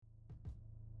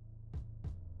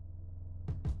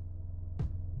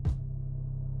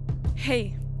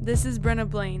Hey, this is Brenna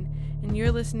Blaine, and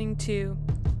you're listening to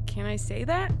Can I Say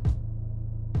That?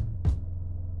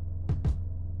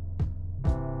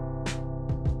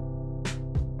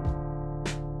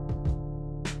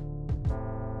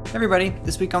 Hey everybody,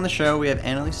 this week on the show we have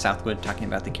Annalise Southwood talking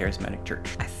about the Charismatic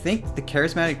Church. I think the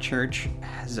Charismatic Church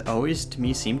has always, to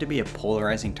me, seemed to be a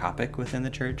polarizing topic within the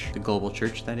church, the global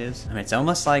church that is. I mean, it's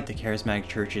almost like the Charismatic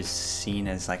Church is seen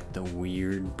as like the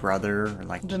weird brother, or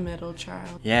like The middle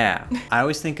child. Yeah. I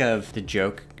always think of the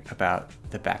joke about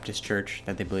the Baptist Church,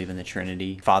 that they believe in the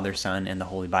Trinity, Father, Son, and the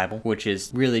Holy Bible, which is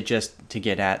really just to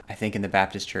get at, I think, in the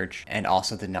Baptist Church and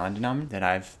also the non-denom that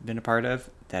I've been a part of,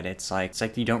 that it's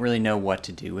like you don't really know what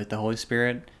to do with the Holy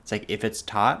Spirit. It's like if it's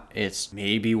taught, it's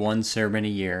maybe one sermon a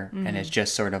year, and it's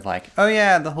just sort of like, oh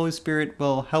yeah, the Holy Spirit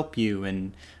will help you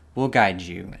and will guide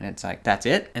you, and it's like, that's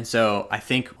it. And so I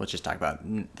think let's just talk about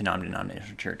the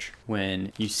non-denominational church.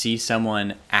 When you see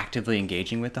someone actively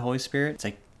engaging with the Holy Spirit, it's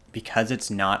like, because it's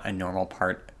not a normal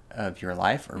part of your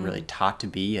life, or really taught to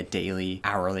be a daily,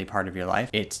 hourly part of your life,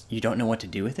 you don't know what to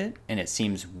do with it, and it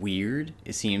seems weird.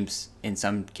 It seems, in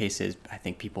some cases, I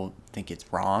think people think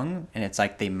it's wrong, and it's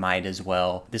like they might as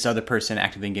well, this other person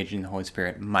actively engaging in the Holy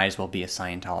Spirit might as well be a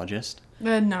Scientologist.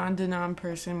 The non-denom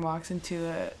person walks into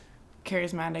a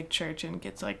charismatic church and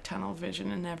gets like tunnel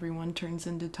vision, and everyone turns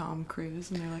into Tom Cruise,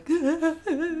 and they're like,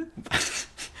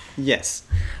 Yes.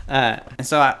 And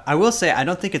so I will say, I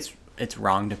don't think it's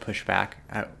wrong to push back.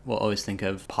 I will always think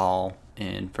of Paul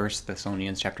in 1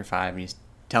 Thessalonians chapter 5, and he's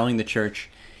telling the church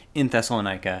in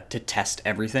Thessalonica to test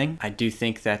everything. I do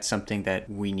think that's something that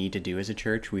we need to do as a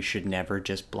church. We should never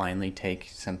just blindly take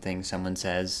something someone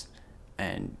says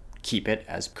and keep it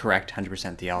as correct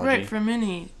 100% theology. right, from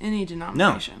any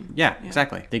denomination. No. Yeah,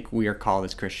 exactly. I think we are called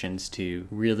as Christians to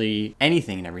really,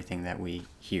 anything and everything that we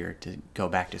hear, to go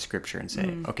back to Scripture and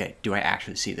say, okay, do I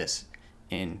actually see this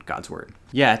in God's Word?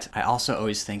 Yet, I also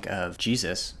always think of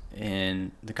Jesus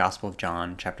in the Gospel of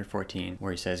John, chapter 14,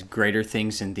 where he says, greater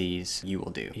things than these you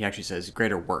will do. He actually says,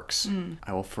 greater works.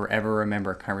 I will forever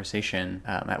remember a conversation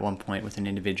at one point with an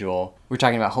individual. We're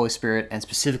talking about Holy Spirit, and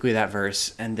specifically that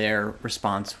verse, and their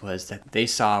response was that they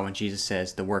saw when Jesus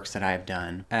says, the works that I have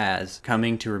done, as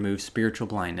coming to remove spiritual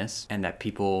blindness, and that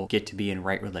people get to be in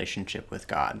right relationship with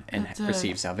God and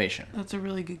receive salvation. That's a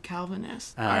really good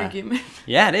Calvinist argument.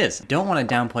 Yeah, it is. Don't want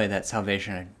to downplay that salvation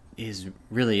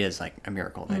really is like a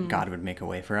miracle, that God would make a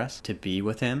way for us to be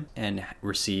with him and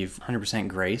receive 100%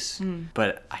 grace.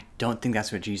 But I don't think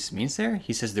that's what Jesus means there.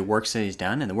 He says the works that he's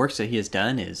done, and the works that he has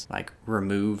done is like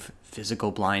remove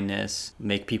physical blindness,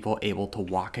 make people able to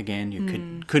walk again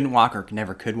who couldn't walk or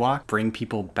never could walk, bring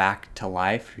people back to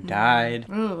life who died.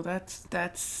 Oh, that's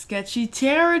sketchy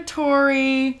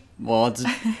territory. Well,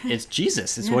 it's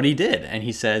Jesus. It's what he did. And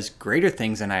he says, greater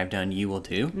things than I have done, you will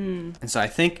do. And so I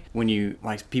think when you,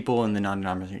 like people in the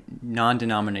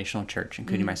non-denominational church,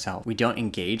 including myself, we don't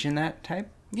engage in that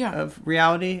type of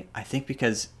reality. I think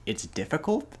because it's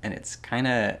difficult and it's kind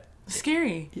of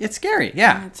scary. It's scary,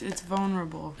 yeah. It's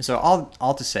vulnerable. So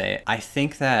all to say, I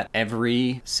think that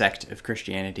every sect of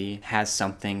Christianity has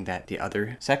something that the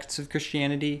other sects of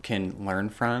Christianity can learn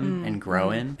from and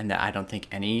grow in, and that I don't think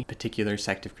any particular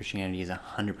sect of Christianity is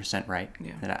 100% right.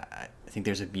 Yeah. That I think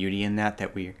there's a beauty in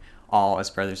that we all as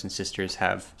brothers and sisters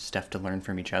have stuff to learn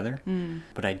from each other.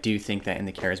 But I do think that in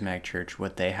the Charismatic Church,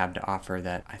 what they have to offer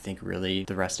that I think really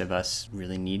the rest of us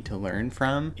really need to learn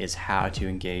from is how to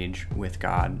engage with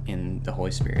God in the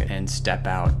Holy Spirit and step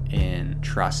out in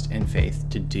trust and faith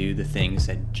to do the things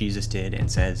that Jesus did and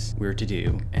says we're to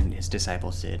do, and his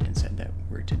disciples did and said that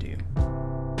we're to do.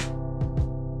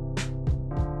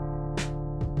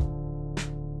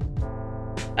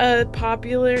 A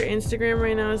popular Instagram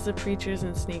right now is the Preachers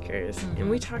and Sneakers, and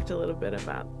we talked a little bit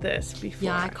about this before.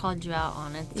 Yeah, I called you out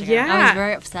on Instagram. Yeah. I was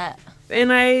very upset.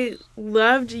 And I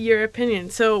loved your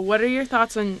opinion. So what are your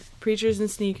thoughts on Preachers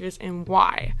and Sneakers, and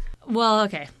why? Well,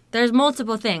 okay. There's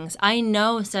multiple things. I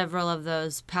know several of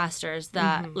those pastors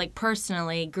that, like,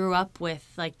 personally grew up with,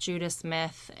 like, Judah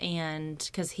Smith, and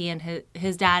because he and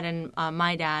his dad and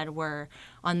my dad were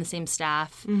on the same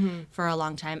staff for a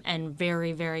long time, and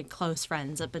very, very close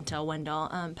friends up until Wendell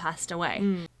passed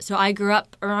away. So I grew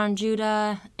up around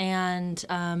Judah, and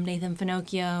Nathan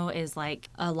Finocchio is, like,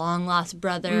 a long-lost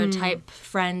brother type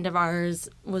friend of ours,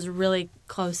 was really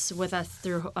close with us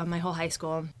through my whole high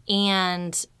school.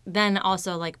 And then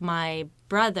also, like, my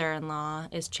brother-in-law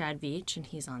is Chad Veach, and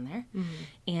he's on there.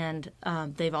 And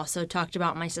they've also talked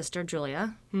about my sister,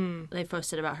 Julia. They've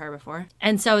posted about her before.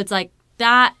 And so it's like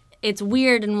that, it's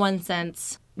weird in one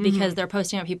sense because they're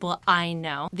posting about people I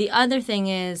know. The other thing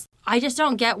is, I just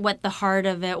don't get what the heart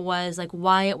of it was, like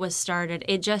why it was started.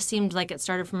 It just seemed like it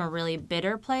started from a really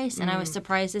bitter place. And I was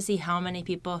surprised to see how many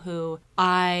people who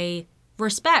I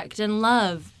respect and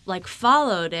love, like,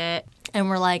 followed it and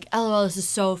were like, LOL, this is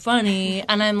so funny.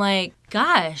 And I'm like,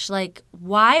 gosh, like,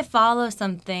 why follow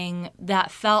something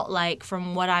that felt like,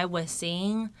 from what I was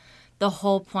seeing, the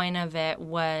whole point of it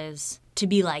was to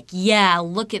be like, yeah,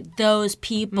 look at those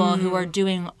people who are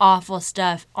doing awful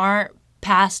stuff, aren't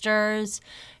pastors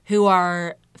who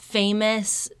are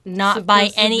famous not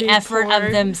by any effort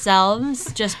of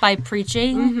themselves, just by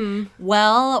preaching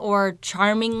well or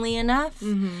charmingly enough.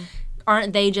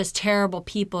 Aren't they just terrible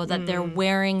people that they're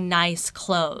wearing nice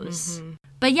clothes?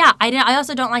 But yeah, I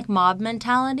also don't like mob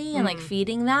mentality and like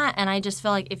feeding that. And I just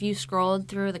feel like if you scrolled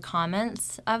through the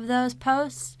comments of those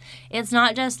posts, it's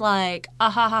not just like, ah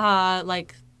ha ha ha,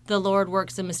 like the Lord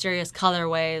works in mysterious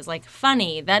colorways, like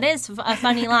funny. That is a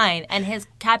funny line. And his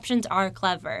captions are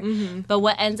clever. But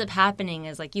what ends up happening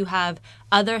is like you have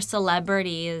other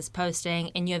celebrities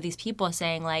posting and you have these people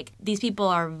saying like, these people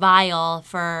are vile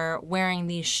for wearing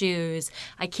these shoes.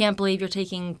 I can't believe you're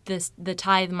taking the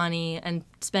tithe money and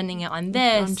spending it on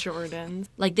this. On Jordans.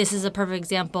 Like, this is a perfect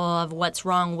example of what's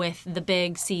wrong with the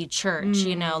big C church,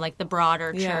 you know, like the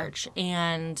broader church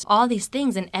and all these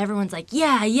things. And everyone's like,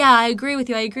 yeah, I agree with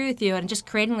you. And just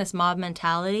creating this mob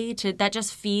mentality that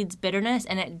just feeds bitterness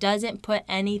and it doesn't put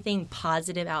anything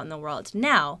positive out in the world.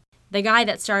 Now, the guy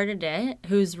that started it,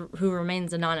 who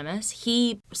remains anonymous,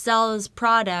 he sells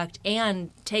product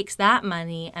and takes that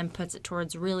money and puts it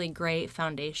towards really great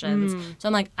foundations. So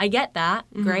I'm like, I get that.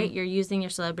 Great. You're using your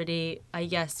celebrity, I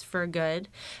guess, for good.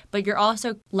 But you're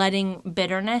also letting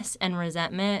bitterness and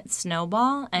resentment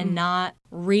snowball and not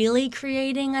really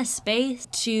creating a space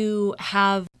to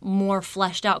have more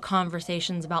fleshed out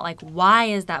conversations about like, why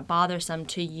is that bothersome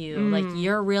to you? Like,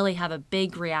 you really have a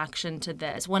big reaction to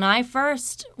this. When I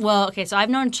first, so I've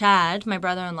known Chad, my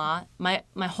brother-in-law, my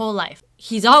whole life.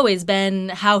 He's always been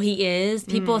how he is.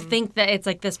 People think that it's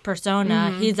like this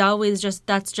persona. He's always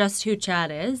that's just who Chad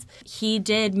is. He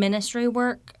did ministry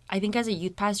work, I think, as a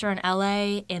youth pastor in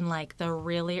LA in like the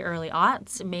really early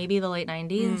aughts, maybe the late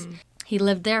 90s. He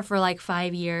lived there for like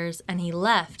 5 years and he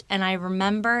left. And I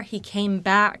remember he came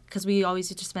back because we always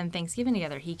used to spend Thanksgiving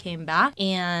together. He came back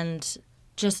and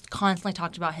just constantly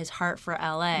talked about his heart for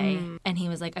LA. And he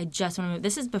was like, I just want to move.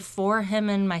 This is before him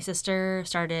and my sister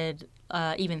started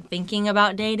even thinking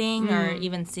about dating or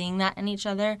even seeing that in each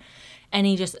other. And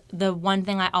the one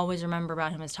thing I always remember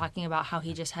about him is talking about how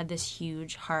he just had this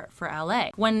huge heart for LA.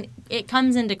 When it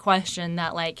comes into question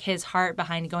that like his heart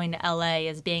behind going to LA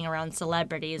is being around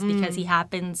celebrities because he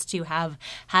happens to have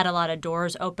had a lot of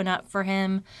doors open up for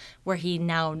him where he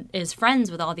now is friends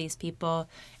with all these people,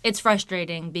 it's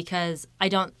frustrating because I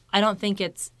don't think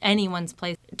it's anyone's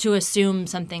place to assume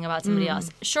something about somebody else.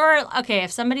 Sure, okay,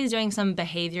 if somebody's doing some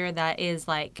behavior that is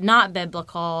like not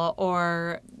biblical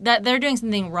or that they're doing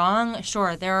something wrong,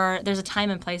 sure, there's a time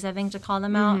and place, I think, to call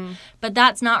them out. But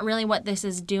that's not really what this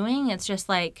is doing. It's just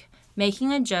like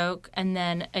making a joke and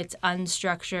then it's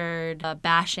unstructured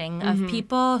bashing of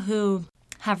people who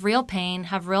have real pain,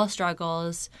 have real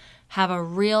struggles, have a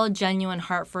real genuine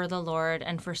heart for the Lord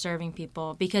and for serving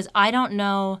people. Because I don't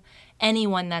know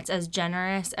anyone that's as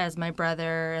generous as my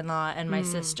brother-in-law and my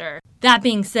sister. That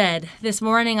being said, this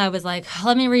morning I was like,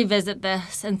 let me revisit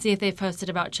this and see if they've posted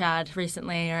about Chad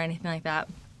recently or anything like that.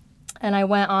 And I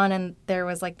went on and there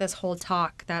was like this whole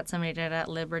talk that somebody did at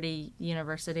Liberty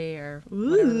University or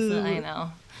whatever. I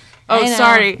know. Oh,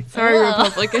 sorry. Sorry,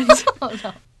 Republicans. Oh,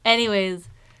 no. Anyways,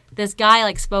 this guy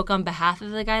like spoke on behalf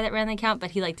of the guy that ran the account, but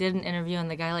he like did an interview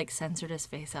and the guy like censored his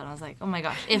face out. I was like, oh my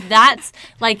gosh, if that's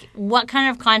like what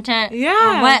kind of content,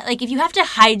 or what, like if you have to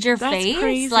hide your face,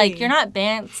 crazy. Like you're not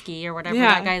Bansky or whatever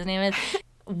that guy's name is.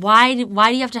 Why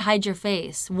do you have to hide your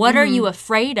face? What are you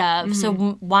afraid of? So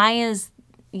why is,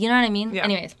 you know what I mean? Yeah.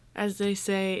 Anyways, as they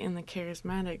say in the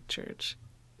charismatic church,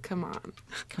 come on.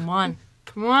 Come on.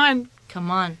 Come on.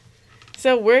 Come on.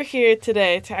 So we're here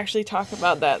today to actually talk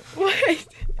about that. What?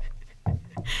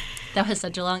 That was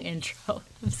such a long intro.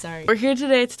 I'm sorry. We're here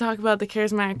today to talk about the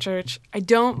charismatic church. I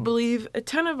don't believe a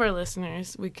ton of our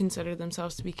listeners would consider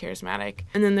themselves to be charismatic.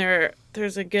 And then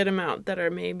there's a good amount that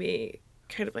are maybe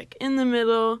kind of like in the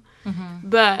middle.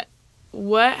 But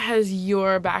what has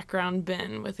your background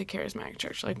been with the charismatic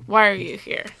church? Like, why are you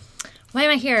here? Why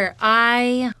am I here?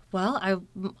 I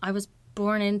was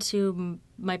born into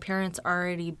my parents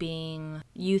already being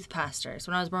youth pastors.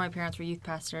 When I was born, my parents were youth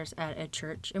pastors at a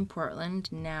church in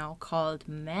Portland, now called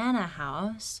Manna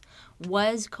House,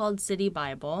 was called City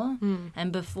Bible.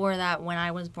 And before that, when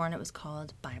I was born, it was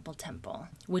called Bible Temple,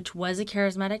 which was a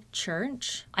charismatic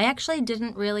church. I actually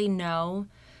didn't really know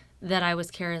that I was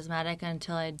charismatic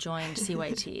until I joined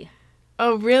CYT.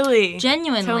 Oh, really?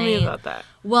 Genuinely. Tell me about that.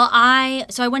 Well, I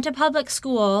went to public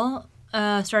school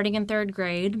starting in 3rd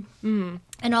grade.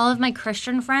 And all of my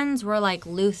Christian friends were like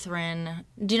Lutheran.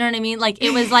 Do you know what I mean? Like,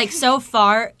 it was like so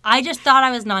far. I just thought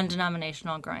I was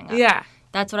non-denominational growing up. Yeah.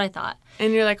 That's what I thought.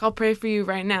 And you're like, I'll pray for you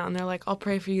right now. And they're like, I'll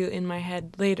pray for you in my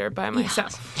head later by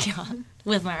myself. Yeah.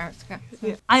 With my arms crossed.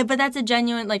 Yeah. But that's a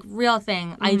genuine, like, real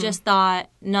thing. I just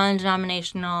thought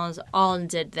non-denominationals all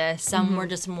did this. Some were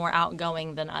just more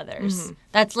outgoing than others.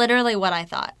 That's literally what I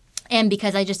thought. And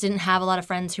because I just didn't have a lot of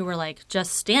friends who were, like,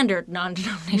 just standard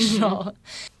non-denominational.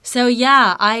 So,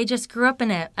 yeah, I just grew up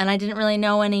in it. And I didn't really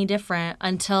know any different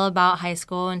until about high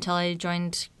school, until I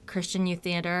joined Christian Youth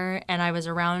Theater. And I was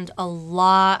around a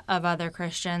lot of other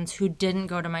Christians who didn't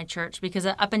go to my church. Because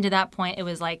up until that point, it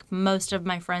was like most of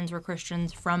my friends were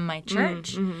Christians from my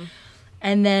church.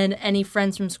 And then any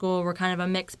friends from school were kind of a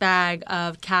mixed bag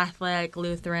of Catholic,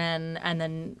 Lutheran, and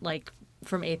then, like,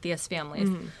 from atheist families.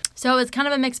 So it was kind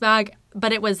of a mixed bag,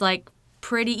 but it was like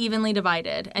pretty evenly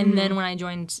divided. And then when I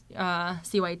joined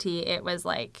CYT, it was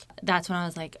like, that's when I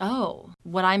was like, oh,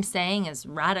 what I'm saying is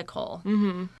radical.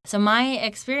 So my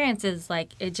experience is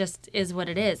like, it just is what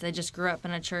it is. I just grew up in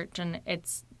a church, and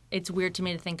it's weird to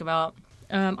me to think about.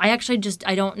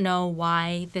 I don't know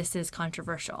why this is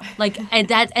controversial. Like, and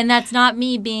that's not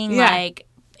me being like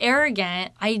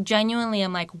arrogant. I genuinely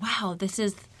am like, wow, this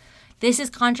is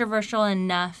controversial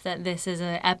enough that this is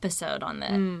an episode on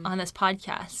this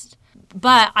podcast.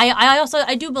 But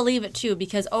I do believe it too,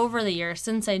 because over the years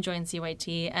since I joined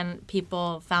CYT and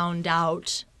people found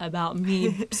out about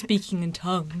me speaking in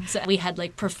tongues, we had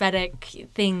like prophetic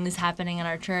things happening in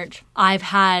our church. I've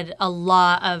had a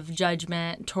lot of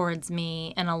judgment towards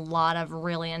me and a lot of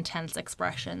really intense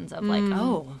expressions of like,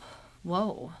 oh,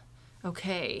 whoa,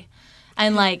 okay.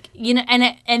 And like, you know,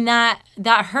 and that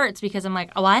hurts, because I'm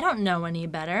like, oh, I don't know any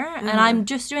better. And I'm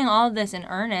just doing all of this in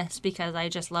earnest because I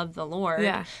just love the Lord.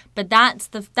 Yeah. But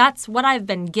that's what I've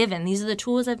been given. These are the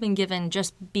tools I've been given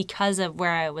just because of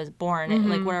where I was born,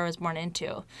 like where I was born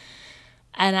into.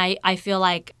 And I feel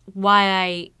like why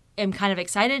I am kind of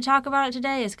excited to talk about it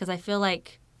today is because I feel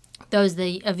like those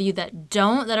of you that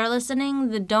are listening,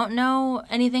 that don't know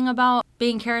anything about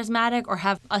being charismatic or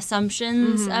have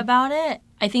assumptions about it,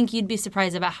 I think you'd be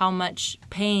surprised about how much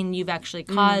pain you've actually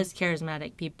caused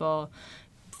charismatic people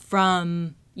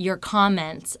from your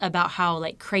comments about how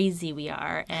like crazy we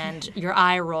are, and your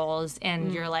eye rolls,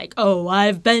 and you're like, oh,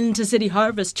 I've been to City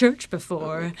Harvest Church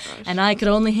before, and I could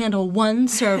only handle one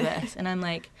service. And I'm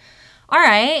like, all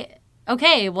right.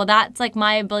 Okay, well, that's like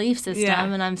my belief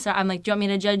system, and I'm like, do you want me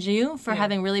to judge you for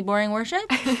having really boring worship?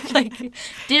 Like,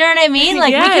 do you know what I mean?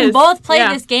 Like, we can both play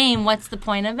this game. What's the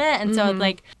point of it? And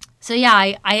so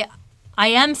yeah, I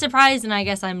am surprised, and I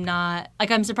guess I'm not,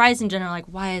 like, I'm surprised in general, like,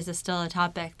 why is this still a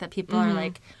topic that people are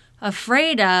like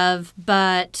afraid of?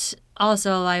 But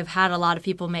also, I've had a lot of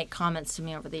people make comments to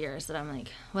me over the years that I'm like,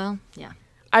 well, yeah.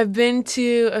 I've been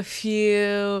to a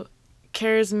few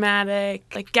charismatic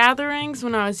like gatherings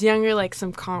when I was younger, like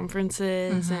some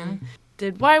conferences, and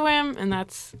did YWAM, and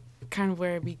that's kind of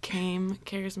where I became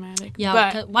charismatic.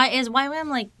 Yeah, but why is YWAM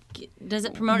like? Does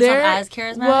it promote itself as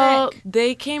charismatic? Well,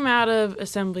 they came out of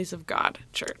Assemblies of God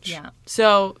Church. Yeah.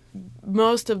 So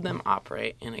most of them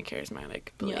operate in a charismatic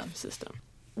belief system.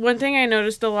 One thing I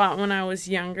noticed a lot when I was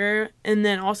younger, and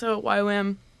then also at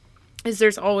YWAM, is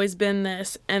there's always been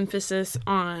this emphasis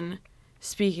on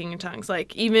speaking in tongues.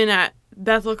 Like, even at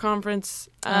Bethel Conference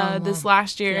this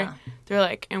last year, they're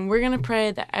like, and we're going to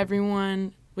pray that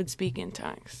everyone would speak in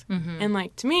tongues. And,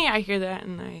 like, to me, I hear that,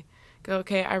 and I go,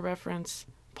 okay, I reference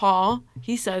Paul.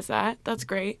 He says that. That's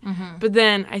great. But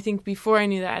then I think before I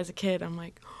knew that as a kid, I'm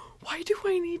like, why do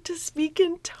I need to speak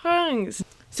in tongues?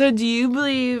 So do you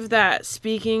believe that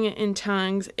speaking in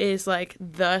tongues is, like,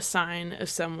 the sign of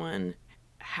someone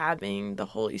having the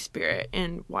Holy Spirit,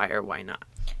 and why or why not?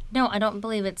 No, I don't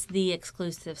believe it's the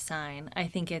exclusive sign. I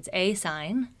think it's a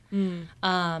sign,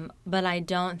 but I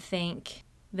don't think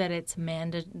that it's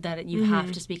that you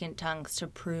have to speak in tongues to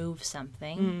prove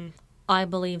something. I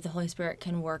believe the Holy Spirit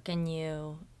can work in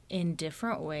you in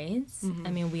different ways.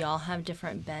 I mean, we all have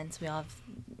different bents. We all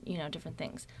have, different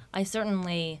things. I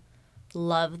certainly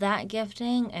love that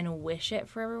gifting and wish it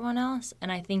for everyone else,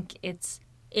 and I think it's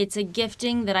a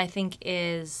gifting that I think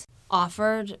is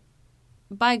offered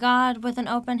by God with an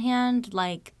open hand.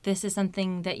 Like, this is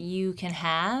something that you can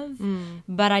have,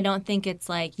 but I don't think it's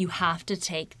like you have to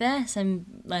take this. And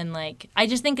like, I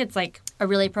just think it's like a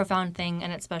really profound thing,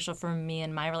 and it's special for me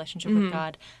and my relationship with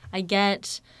God. I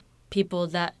get people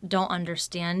that don't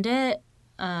understand it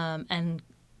and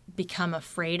become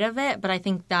afraid of it, but I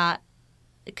think that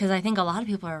because I think a lot of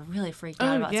people are really freaked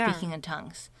out about speaking in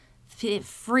tongues. It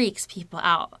freaks people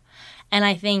out. And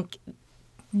I think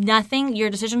your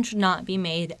decision should not be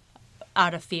made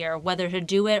out of fear, whether to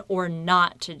do it or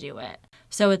not to do it.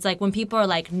 So it's like when people are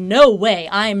like, no way,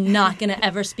 I'm not going to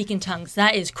ever speak in tongues.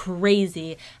 That is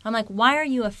crazy. I'm like, why are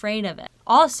you afraid of it?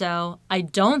 Also, I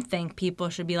don't think people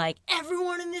should be like,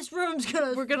 everyone in this room's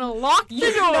We're going to lock the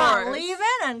doors. You're not leaving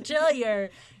until you're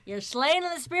slaying in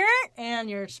the spirit and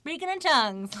you're speaking in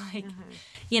tongues. Like,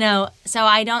 so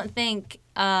I don't think,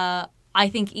 I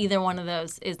think either one of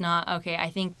those is not okay. I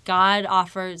think God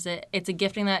offers it. It's a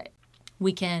gifting that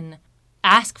we can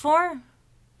ask for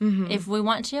if we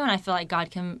want to, and I feel like God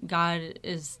can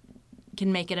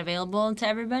make it available to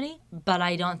everybody. But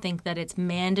I don't think that it's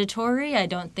mandatory. I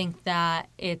don't think that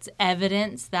it's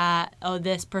evidence that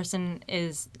this person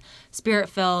is spirit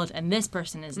filled and this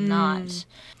person is not.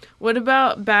 What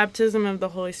about baptism of the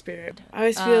Holy Spirit? I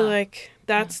always feel like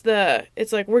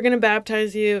it's like, we're going to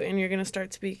baptize you and you're going to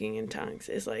start speaking in tongues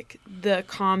is like the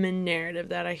common narrative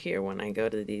that I hear when I go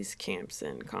to these camps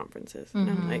and conferences. And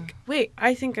I'm like, wait,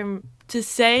 I think to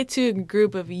say to a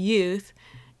group of youth,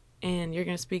 and you're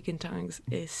going to speak in tongues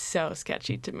is so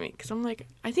sketchy to me. Because I'm like,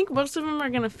 I think most of them are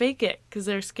going to fake it because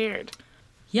they're scared.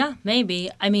 Yeah, maybe.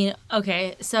 I mean,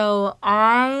 okay, so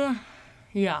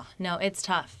it's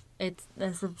tough. It's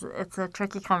a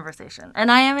tricky conversation.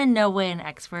 And I am in no way an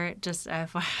expert, just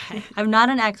FYI. I'm not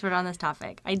an expert on this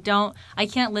topic. I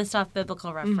can't list off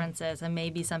biblical references, and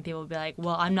maybe some people will be like,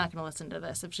 well, I'm not going to listen to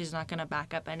this if she's not going to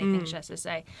back up anything she has to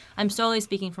say. I'm solely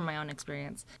speaking from my own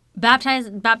experience.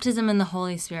 Baptism in the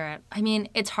Holy Spirit. I mean,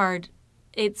 it's hard.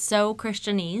 It's so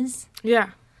Christianese.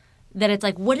 Yeah. That it's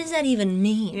like, what does that even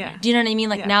mean? Yeah. Do you know what I mean?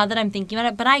 Like, now that I'm thinking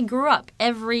about it. But I grew up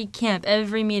every camp,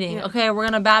 every meeting. Okay, we're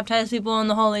going to baptize people in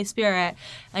the Holy Spirit.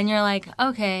 And you're like,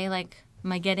 okay, like,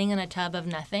 am I getting in a tub of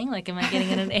nothing? Like, am I getting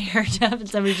in an air tub and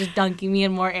somebody's just dunking me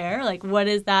in more air? Like, what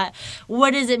is that?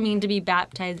 What does it mean to be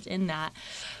baptized in that?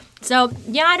 So,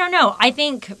 yeah, I don't know. I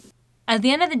think at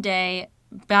the end of the day,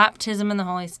 baptism in the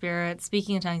Holy Spirit,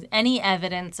 speaking in tongues, any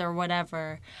evidence or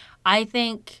whatever, I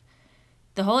think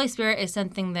the Holy Spirit is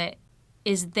something that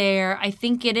is there. I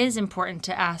think it is important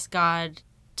to ask God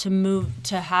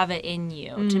to have it in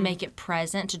you, to make it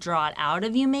present, to draw it out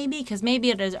of you maybe, because maybe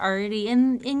it is already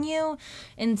in you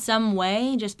in some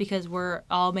way, just because we're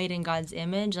all made in God's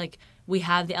image. Like, we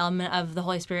have the element of the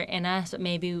Holy Spirit in us, but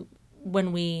maybe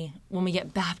when we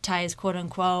get baptized, quote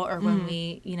unquote, or when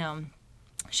we,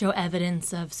 show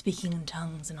evidence of speaking in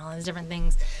tongues and all these different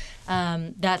things,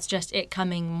 that's just it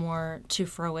coming more to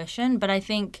fruition. But I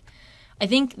think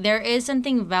there is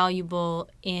something valuable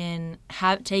in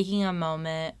taking a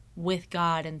moment with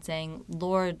God and saying,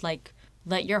 Lord, like,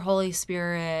 let your Holy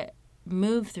Spirit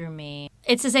move through me.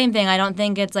 It's the same thing. I don't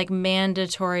think it's like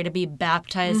mandatory to be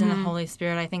baptized in the Holy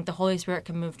Spirit. I think the Holy Spirit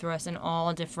can move through us in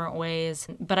all different ways.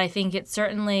 But I think it's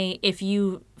certainly, if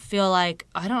you feel like,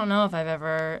 I don't know if I've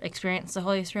ever experienced the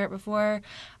Holy Spirit before,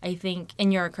 I think,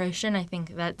 and you're a Christian, I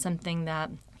think that's something that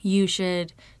you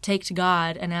should take to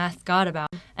God and ask God about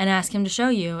and ask him to show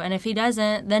you. And if he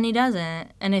doesn't, then he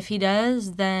doesn't. And if he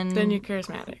does, then you're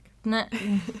charismatic.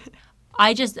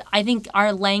 I think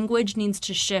our language needs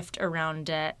to shift around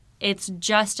it. It's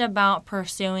just about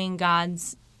pursuing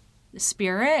God's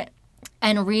spirit.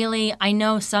 And really, I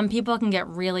know some people can get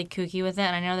really kooky with it.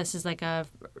 And I know this is like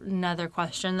another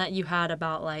question that you had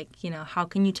about, like, how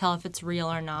can you tell if it's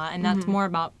real or not? And that's more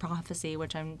about prophecy,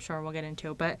 which I'm sure we'll get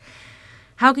into. But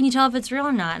how can you tell if it's real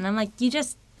or not? And I'm like,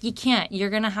 you can't.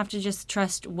 You're going to have to just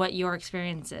trust what your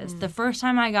experience is. The first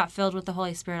time I got filled with the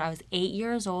Holy Spirit, I was 8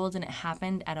 years old, and it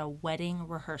happened at a wedding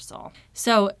rehearsal.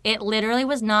 So it literally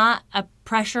was not a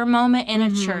pressure moment in a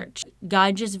church.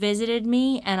 God just visited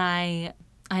me, and I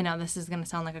know this is going to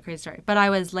sound like a crazy story, but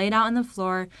I was laid out on the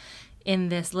floor in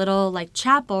this little, like,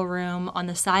 chapel room on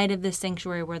the side of this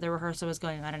sanctuary where the rehearsal was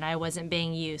going on, and I wasn't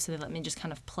being used, so they let me just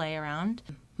kind of play around.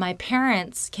 My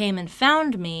parents came and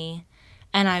found me,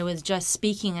 and I was just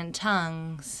speaking in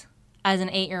tongues as an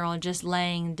 8-year-old, just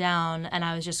laying down, and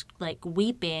I was just, like,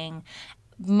 weeping.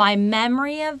 My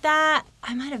memory of that,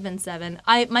 I might have been 7.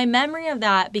 My memory of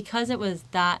that, because it was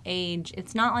that age,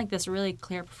 it's not like this really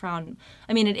clear, profound,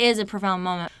 I mean, it is a profound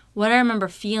moment. What I remember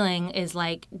feeling is,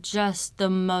 like, just the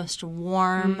most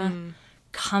warm,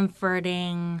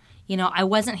 comforting, I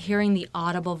wasn't hearing the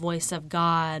audible voice of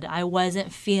God. I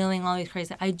wasn't feeling all these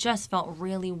crazy. I just felt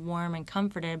really warm and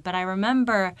comforted. But I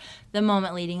remember the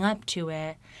moment leading up to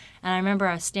it. And I remember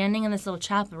I was standing in this little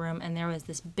chapel room, and there was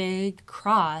this big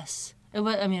cross. It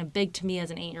was, big to me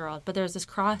as an 8-year-old, but there was this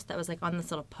cross that was like on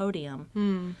this little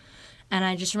podium. And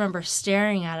I just remember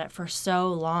staring at it for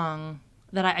so long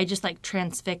that I just like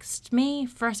transfixed me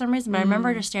for some reason. But I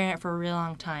remember just staring at it for a really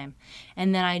long time.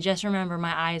 And then I just remember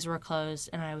my eyes were closed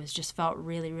and I just felt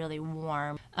really, really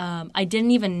warm. I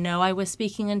didn't even know I was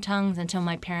speaking in tongues until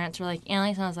my parents were like,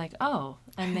 Annalise, and I was like, oh.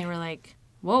 And they were like,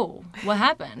 whoa, what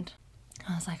happened?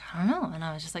 I was like, I don't know. And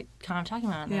I was just like kind of talking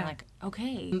about it. And they're like,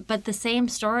 okay. But the same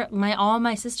story, all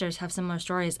my sisters have similar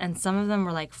stories. And some of them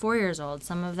were like 4 years old.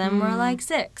 Some of them were like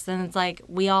 6. And it's like,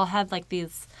 we all have like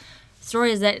these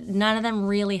stories that none of them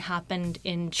really happened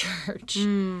in church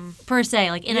per se,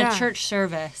 like in a church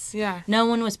service. No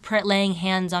one was laying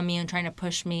hands on me and trying to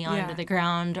push me onto the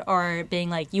ground or being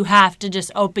like, you have to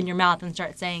just open your mouth and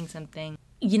start saying something.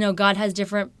 God has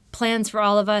different plans for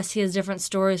all of us. He has different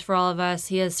stories for all of us.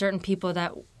 He has certain people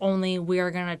that only we are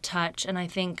going to touch. And I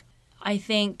think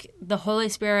the Holy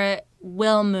Spirit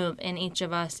will move in each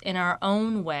of us in our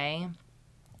own way.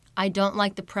 I don't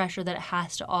like the pressure that it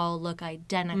has to all look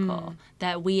identical,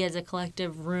 that we as a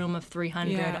collective room of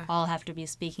 300 all have to be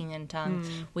speaking in tongues.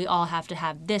 We all have to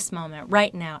have this moment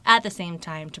right now at the same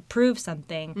time to prove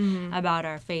something about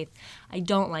our faith. I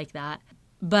don't like that.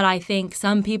 But I think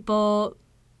some people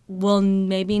will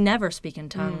maybe never speak in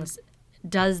tongues.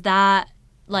 Does that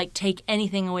take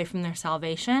anything away from their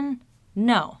salvation?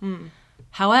 No.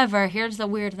 However, here's the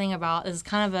weird thing about, this is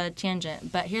kind of a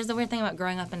tangent, but here's the weird thing about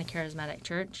growing up in a charismatic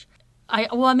church.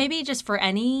 Maybe just for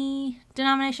any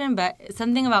denomination, but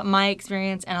something about my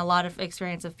experience and a lot of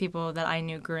experience of people that I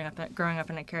knew growing up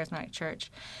in a charismatic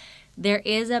church. There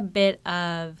is a bit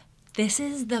of, this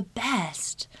is the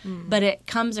best, but it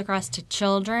comes across to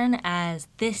children as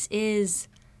this is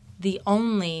the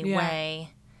only way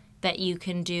that you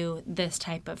can do this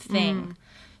type of thing.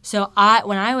 So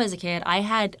when I was a kid, I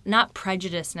had not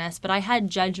prejudiceness, but I had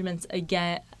judgments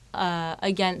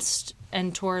against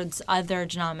and towards other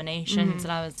denominations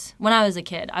when I was a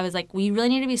kid. I was like, we really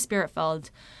need to be spirit-filled,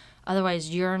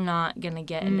 otherwise you're not going to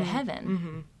get into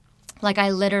heaven. Like,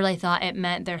 I literally thought it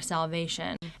meant their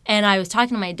salvation. And I was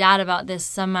talking to my dad about this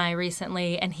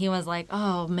semi-recently, and he was like,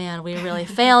 oh, man, we really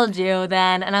failed you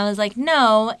then. And I was like,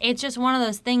 no, it's just one of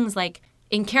those things, like,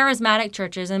 in charismatic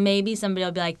churches, and maybe somebody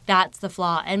will be like, that's the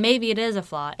flaw. And maybe it is a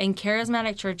flaw. In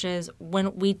charismatic churches,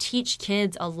 when we teach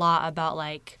kids a lot about,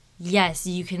 like, yes,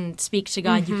 you can speak to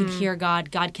God, you can hear God,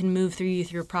 God can move through you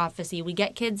through prophecy. We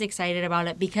get kids excited about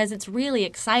it because it's really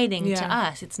exciting to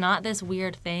us. It's not this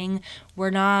weird thing.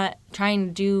 We're not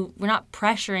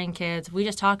pressuring kids. We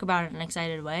just talk about it in an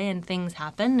excited way and things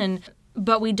happen.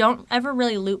 But we don't ever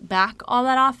really loop back all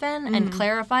that often and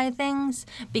clarify things,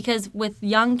 because with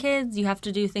young kids, you have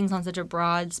to do things on such a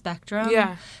broad spectrum.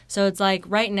 So it's like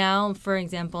right now, for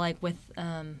example, like with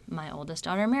my oldest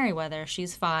daughter, Meriwether,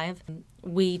 she's 5.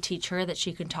 We teach her that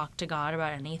she can talk to God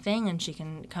about anything and she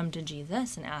can come to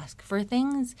Jesus and ask for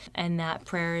things. And that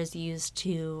prayer is used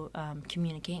to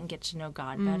communicate and get to know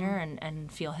God better and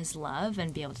feel his love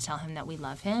and be able to tell him that we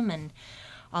love him and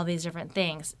all these different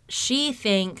things. She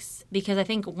thinks, because I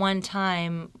think one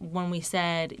time when we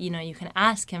said, you can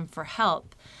ask him for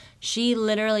help, she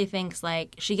literally thinks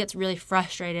like she gets really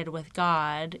frustrated with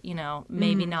God,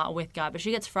 maybe not with God, but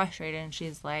she gets frustrated and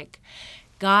she's like,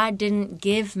 God didn't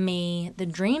give me the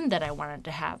dream that I wanted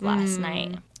to have last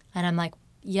night. And I'm like,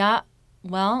 yeah,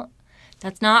 well,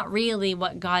 that's not really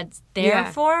what God's there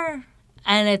for.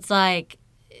 And it's like,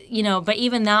 but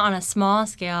even that on a small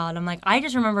scale, and I'm like, I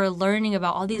just remember learning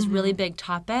about all these really big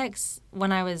topics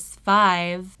when I was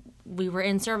 5. We were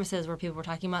in services where people were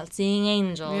talking about seeing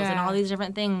angels and all these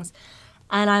different things.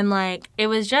 And I'm like, it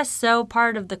was just so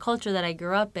part of the culture that I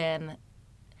grew up in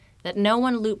that no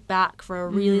one looped back for a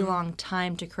really long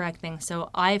time to correct things. So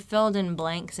I filled in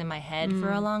blanks in my head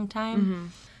for a long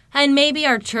time. And maybe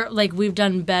our church, we've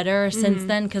done better since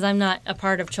then, because I'm not a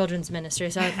part of children's ministry.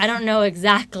 So I don't know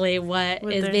exactly what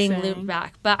is being looped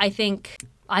back. But I think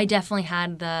I definitely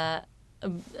had a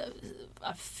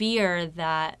fear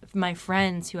that my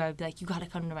friends who I would be like, you got to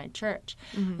come to my church.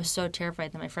 I was so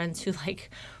terrified that my friends who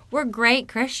were great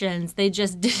Christians, they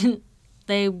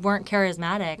weren't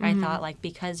charismatic. I thought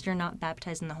because you're not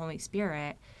baptized in the Holy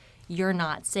Spirit, you're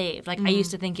not saved. I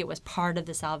used to think it was part of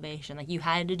the salvation. You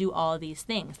had to do all these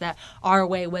things, that our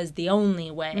way was the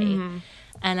only way.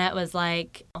 And it was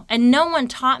and no one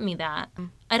taught me that.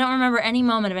 I don't remember any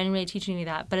moment of anybody teaching me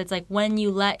that, but it's when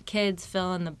you let kids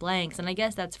fill in the blanks, and I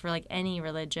guess that's for any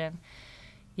religion,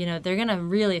 they're going to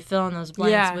really fill in those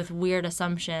blanks Yeah. with weird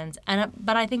assumptions.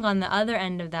 But I think on the other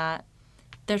end of that,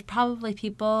 there's probably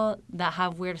people that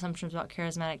have weird assumptions about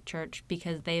charismatic church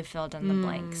because they've filled in the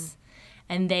blanks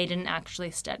and they didn't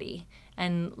actually study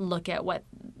and look at what,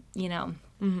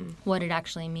 what it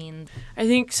actually means. I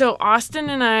think so. Austin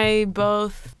and I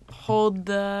both hold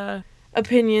the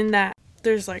opinion that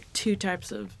there's like two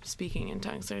types of speaking in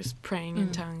tongues. There's praying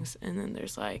in tongues, and then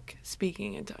there's like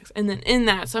speaking in tongues. And then in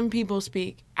that, some people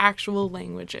speak actual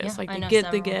languages, like they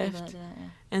get the gift.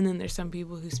 And then there's some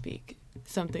people who speak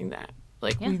something that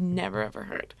we've never ever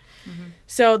heard.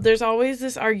 So there's always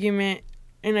this argument,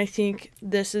 and I think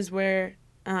this is where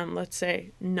let's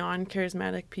say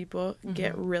non-charismatic people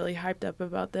get really hyped up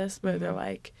about this, where they're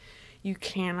like, you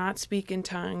cannot speak in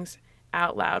tongues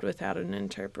out loud without an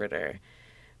interpreter.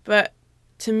 But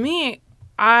to me,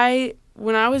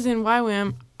 when I was in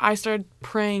YWAM, I started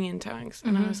praying in tongues,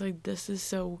 and I was like, this is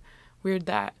so weird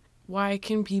that why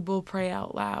can people pray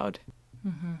out loud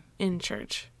in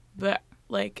church? But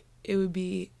it would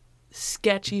be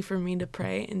sketchy for me to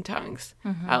pray in tongues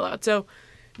out loud. So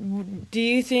do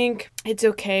you think it's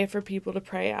okay for people to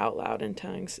pray out loud in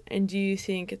tongues? And do you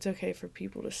think it's okay for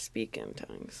people to speak in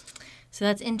tongues? So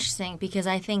that's interesting because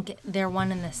I think they're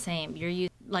one and the same. You're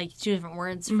using two different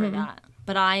words for that.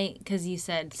 But because you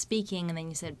said speaking and then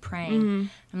you said praying,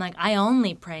 I'm like, I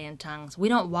only pray in tongues. We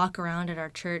don't walk around at our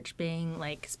church being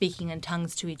speaking in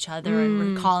tongues to each other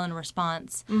and call and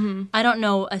response. I don't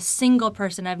know a single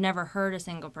person, I've never heard a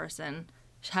single person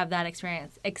have that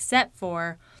experience, except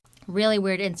for really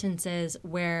weird instances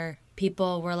where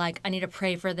people were like, I need to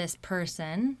pray for this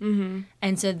person.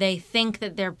 And so they think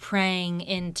that they're praying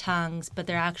in tongues, but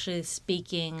they're actually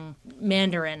speaking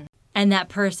Mandarin. And that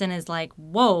person is like,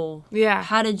 whoa,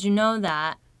 how did you know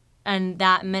that? And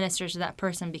that ministers to that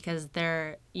person because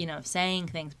they're, saying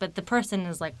things. But the person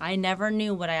is like, I never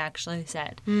knew what I actually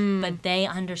said. But they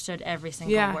understood every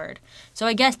single word. So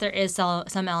I guess there is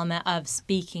some element of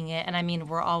speaking it. And I mean,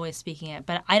 we're always speaking it.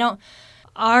 But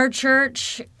our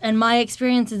church, and my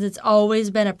experience is it's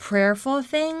always been a prayerful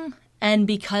thing. And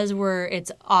because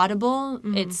it's audible,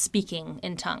 it's speaking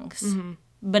in tongues.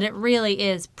 But it really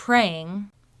is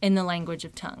praying in the language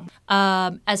of tongue.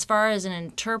 As far as an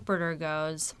interpreter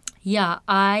goes,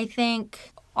 I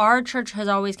think our church has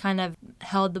always kind of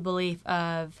held the belief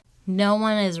of no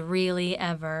one is really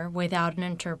ever, without an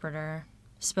interpreter,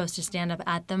 supposed to stand up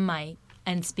at the mic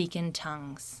and speak in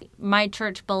tongues. My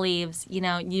church believes, you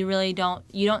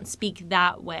don't speak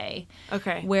that way.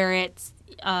 Okay. Where it's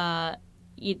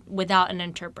without an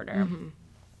interpreter.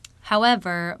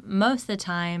 However, most of the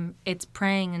time it's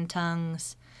praying in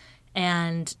tongues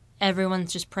and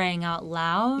everyone's just praying out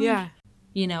loud. Yeah.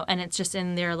 And it's just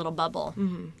in their little bubble.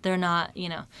 They're not,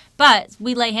 But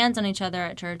we lay hands on each other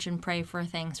at church and pray for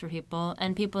things for people,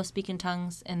 and people speak in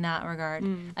tongues in that regard.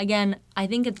 Again, I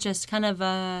think it's just kind of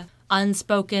a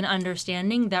unspoken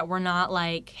understanding that we're not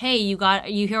like, hey, you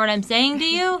hear what I'm saying to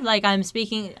you? I'm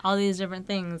speaking all these different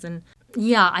things. And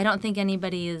I don't think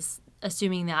anybody is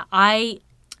assuming that. I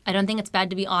don't think it's bad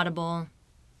to be audible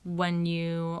when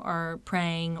you are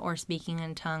praying or speaking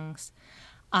in tongues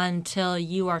until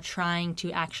you are trying to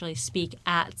actually speak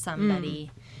at somebody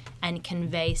and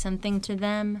convey something to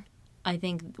them. I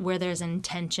think where there's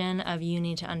intention of you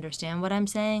need to understand what I'm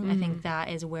saying, I think that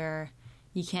is where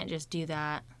you can't just do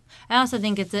that. I also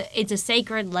think it's a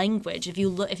sacred language. If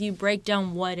you break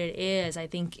down what it is, I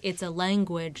think it's a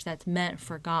language that's meant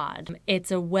for God.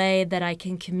 It's a way that I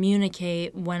can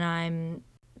communicate when I'm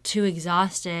too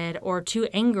exhausted or too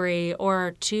angry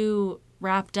or too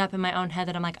wrapped up in my own head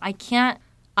that I'm like, I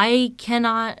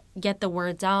cannot get the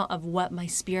words out of what my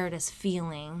spirit is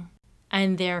feeling.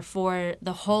 And therefore,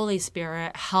 the Holy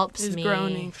Spirit helps me. Is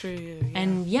groaning through you.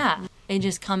 Yeah. And it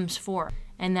just comes forth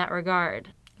in that regard.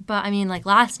 But I mean,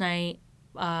 last night,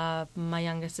 my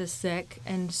youngest is sick.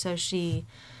 And so she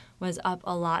was up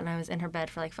a lot. And I was in her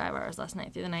bed for 5 hours last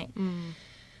night through the night.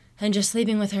 And just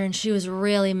sleeping with her, and she was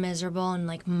really miserable and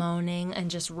moaning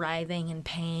and just writhing in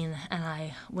pain. And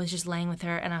I was just laying with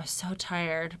her, and I was so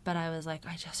tired, but I was like,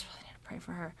 I just really need to pray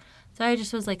for her. So I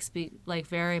just was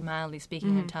very mildly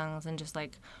speaking in tongues and just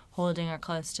holding her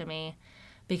close to me,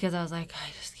 because I was like, I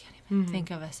just can't even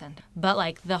think of a sentence.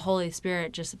 But the Holy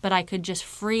Spirit but I could just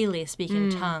freely speak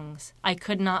in tongues. I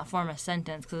could not form a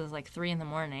sentence because it was 3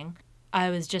 a.m.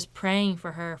 I was just praying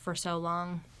for her for so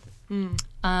long. In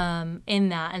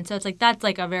that. And so it's that's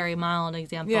a very mild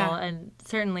example, and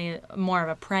certainly more of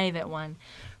a private one.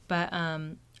 But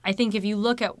I think if you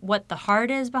look at what the heart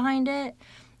is behind it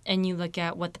and you look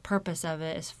at what the purpose of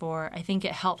it is for, I think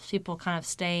it helps people kind of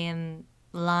stay in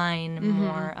line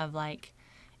more of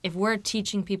if we're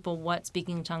teaching people what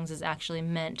speaking in tongues is actually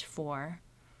meant for,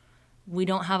 we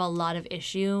don't have a lot of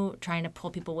issue trying to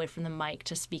pull people away from the mic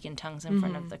to speak in tongues in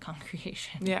front of the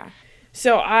congregation. Yeah.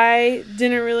 So I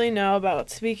didn't really know about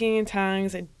speaking in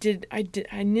tongues.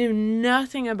 I knew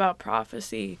nothing about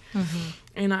prophecy.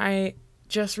 And I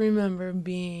just remember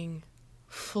being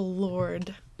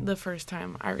floored the first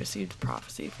time I received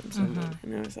prophecy from someone.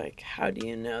 And I was like, how do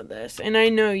you know this? And I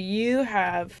know you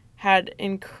have had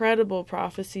incredible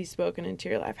prophecy spoken into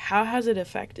your life. How has it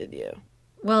affected you?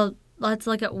 Well, let's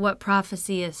look at what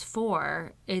prophecy is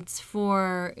for. It's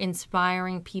for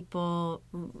inspiring people,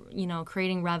 you know,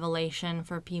 creating revelation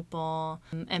for people,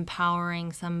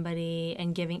 empowering somebody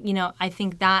and giving, you know, I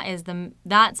think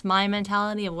that's my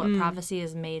mentality of what prophecy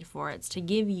is made for. It's to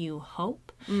give you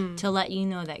hope, to let you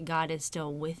know that God is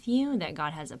still with you, that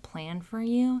God has a plan for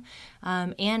you,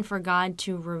 and for God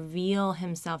to reveal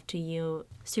himself to you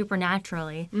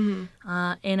supernaturally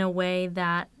in a way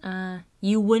that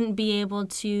you wouldn't be able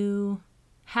to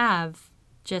have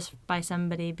just by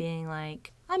somebody being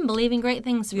like, I'm believing great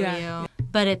things for you.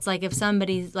 But it's like if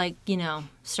somebody's like, you know,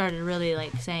 started really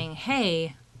like saying,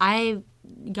 hey,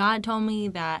 God told me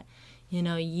that, you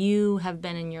know, you have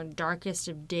been in your darkest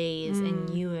of days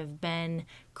and you have been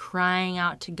crying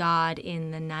out to God in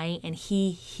the night and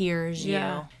he hears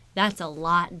you. That's a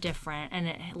lot different and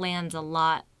it lands a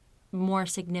lot more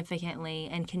significantly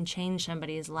and can change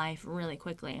somebody's life really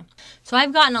quickly. So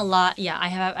I've gotten a lot.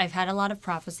 I've had a lot of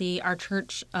prophecy. Our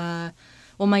church,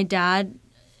 my dad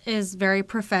is very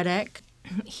prophetic.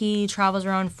 He travels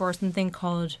around for something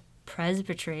called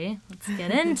presbytery. Let's get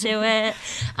into it.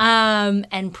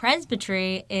 And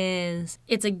presbytery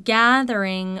it's a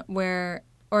gathering where,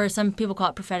 or some people call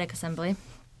it prophetic assembly.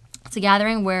 It's a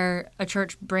gathering where a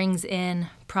church brings in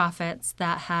prophets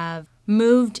that have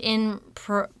moved in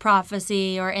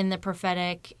prophecy or in the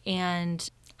prophetic and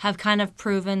have kind of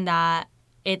proven that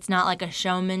it's not like a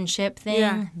showmanship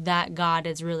thing, that God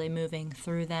is really moving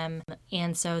through them.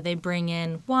 And so they bring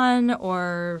in 1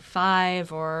 or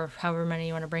 5 or however many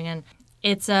you want to bring in.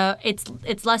 It's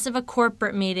less of a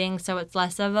corporate meeting, so it's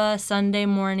less of a Sunday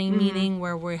morning meeting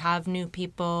where we have new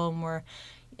people and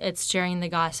it's sharing the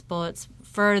gospel. It's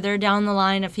further down the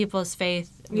line of people's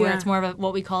faith where it's more of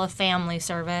what we call a family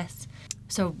service.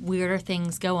 So weirder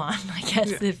things go on, I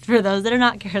guess. For those that are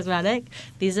not charismatic,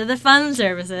 these are the fun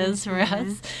services for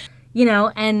us. You know,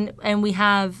 and we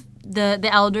have the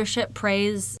eldership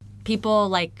prays. People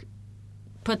like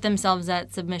put themselves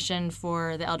at submission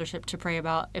for the eldership to pray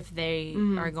about if they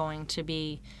are going to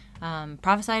be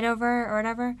prophesied over or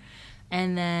whatever.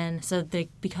 And then so they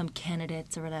become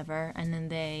candidates or whatever, and then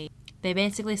they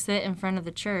basically sit in front of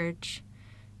the church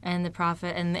and the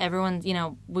prophet and everyone, you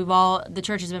know, the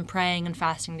church has been praying and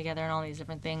fasting together and all these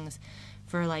different things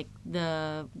for like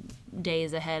the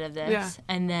days ahead of this.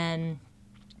 And then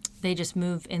they just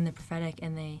move in the prophetic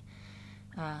and they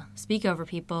speak over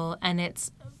people. And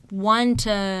it's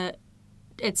to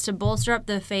bolster up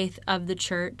the faith of the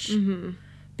church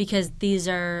because these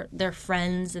are their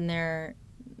friends and their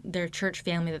church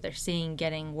family that they're seeing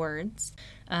getting words.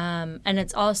 And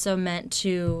it's also meant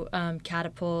to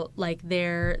catapult like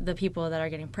the people that are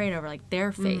getting prayed over, like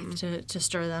their faith to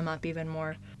stir them up even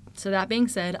more. So that being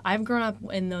said, I've grown up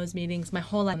in those meetings my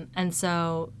whole life. And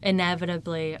so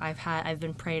inevitably I've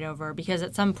been prayed over because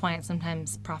at some point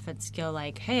sometimes prophets go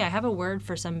like, hey, I have a word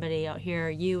for somebody out here,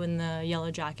 you in the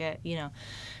yellow jacket, you know.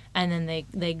 And then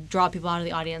they draw people out of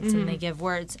the audience and they give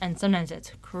words. And sometimes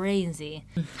it's crazy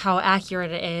how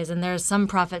accurate it is. And there's some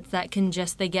prophets that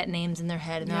they get names in their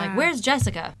head. And they're like, where's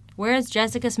Jessica? Where's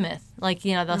Jessica Smith? Like,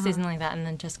 you know, they'll say something like that. And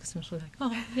then Jessica Smith will be like,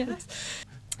 oh, yes.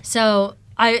 So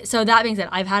that being said,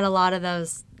 I've had a lot of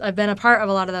those. I've been a part of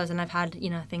a lot of those. And I've had, you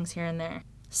know, things here and there.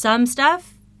 Some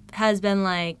stuff has been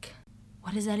like,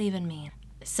 what does that even mean?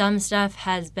 Some stuff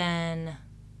has been,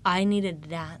 I needed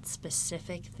that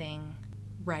specific thing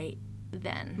right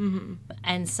then.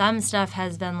 And some stuff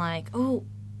has been like, oh,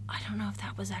 I don't know if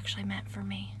that was actually meant for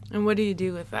me. And what do you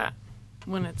do with that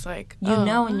when it's like, you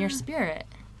know in your spirit,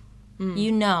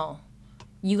 you know,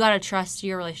 you got to trust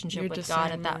your relationship with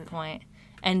God at that point.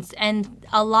 And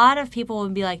a lot of people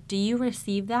would be like, do you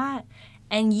receive that?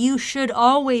 And you should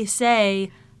always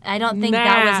say, I don't think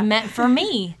that was meant for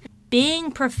me.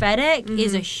 Being prophetic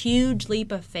is a huge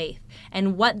leap of faith.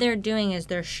 And what they're doing is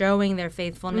they're showing their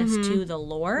faithfulness to the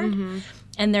Lord.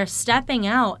 And they're stepping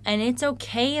out. And it's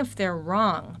okay if they're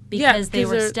wrong because they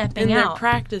were stepping out. And they're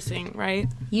practicing, right?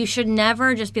 You should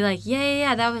never just be like,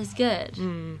 yeah, that was good.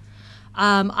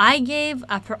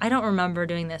 I don't remember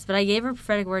doing this, but I gave a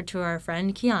prophetic word to our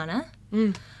friend Kiana.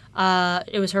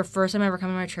 It was her first time ever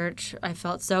coming to my church. I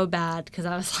felt so bad because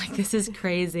I was like, this is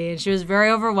crazy. And she was very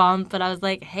overwhelmed, but I was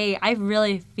like, hey, I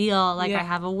really feel like I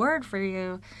have a word for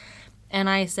you. And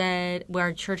I said, where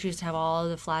our church used to have all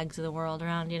the flags of the world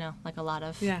around, you know, like a lot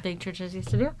of big churches used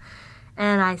to do.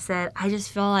 And I said, I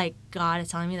just feel like God is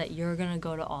telling me that you're going to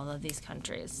go to all of these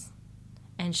countries.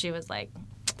 And she was like,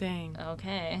 dang.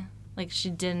 Okay. Like, she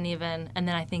didn't even, and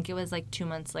then I think it was like 2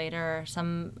 months later or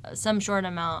some short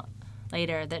amount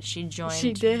later that she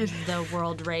joined the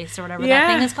world race or whatever that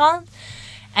thing is called.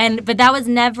 But that was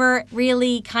never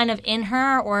really kind of in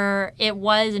her, or it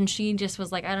was, and she just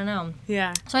was like, I don't know.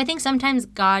 Yeah. So I think sometimes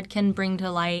God can bring to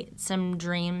light some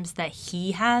dreams that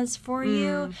he has for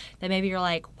you that maybe you're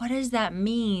like, what does that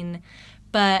mean?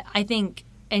 But I think,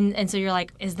 and so you're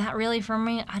like, is that really for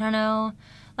me? I don't know.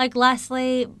 Like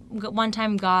Leslie one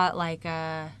time got like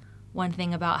one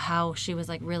thing about how she was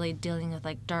like really dealing with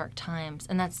like dark times,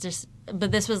 and that's just,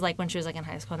 but this was like when she was like in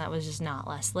high school, and that was just not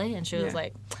Leslie, and she was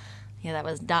like, yeah, that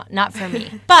was not for me.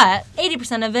 But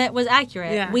 80% of it was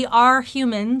accurate. Yeah. We are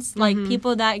humans. Like,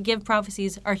 people that give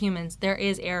prophecies are humans. There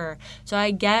is error. So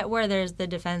I get where there's the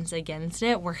defense against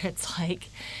it, where it's like,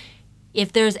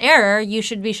 if there's error, you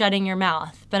should be shutting your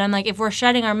mouth. But I'm like, if we're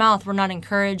shutting our mouth, we're not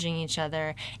encouraging each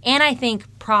other. And I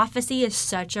think prophecy is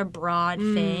such a broad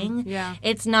thing. Yeah.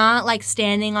 It's not like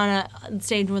standing on a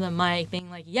stage with a mic being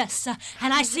like, yes,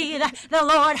 and I see that the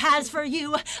Lord has for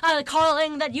you a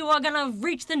calling that you are going to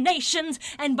reach the nations.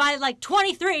 And by like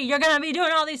 23, you're going to be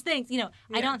doing all these things. You know,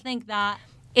 I don't think that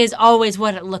is always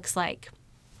what it looks like.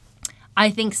 I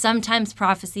think sometimes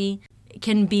prophecy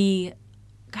can be,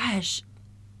 gosh,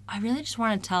 I really just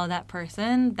want to tell that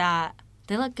person that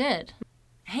they look good.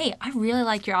 Hey, I really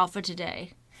like your outfit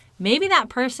today. Maybe that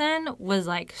person was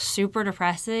like super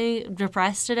depressed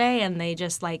today, and they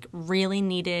just like really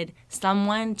needed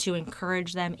someone to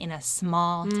encourage them in a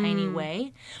small, tiny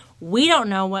way. We don't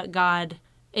know what God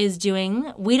is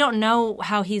doing. We don't know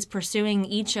how he's pursuing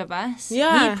each of us.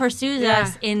 Yeah. He pursues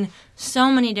us in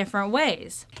so many different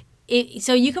ways.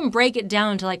 So you can break it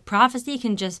down to like prophecy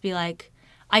can just be like,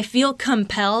 I feel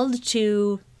compelled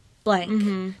to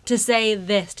blank, to say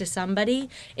this to somebody.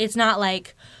 It's not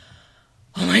like,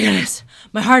 oh my goodness,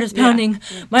 my heart is pounding,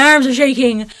 my arms are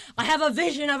shaking, I have a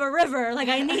vision of a river, like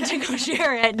I need to go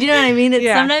share it. Do you know what I mean?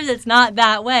 Sometimes it's not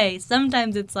that way.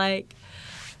 Sometimes it's like,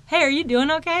 hey, are you doing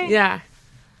okay? Yeah.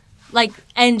 Like,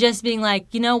 and just being like,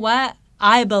 you know what?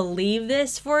 I believe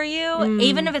this for you,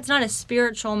 even if it's not a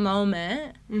spiritual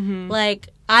moment. Like,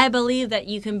 I believe that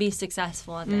you can be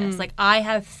successful at this. Like, I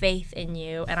have faith in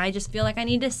you, and I just feel like I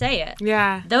need to say it.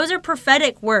 Yeah. Those are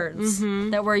prophetic words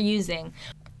that we're using.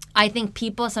 I think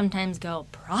people sometimes go,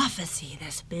 prophecy,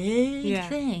 this big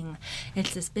thing.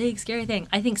 It's this big, scary thing.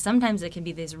 I think sometimes it can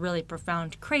be these really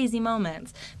profound, crazy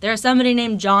moments. There's somebody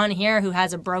named John here who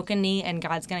has a broken knee, and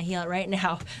God's going to heal it right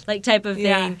now, like type of thing.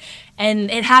 Yeah. And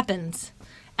it happens.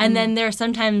 And then there's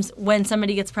sometimes when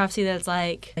somebody gets prophecy that's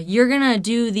like, you're going to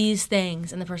do these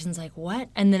things. And the person's like, what?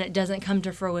 And then it doesn't come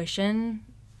to fruition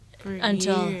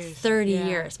until 30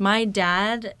 years. My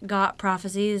dad got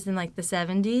prophecies in like the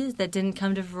 70s that didn't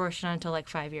come to fruition until like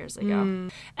 5 years ago.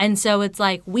 And so it's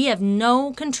like we have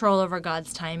no control over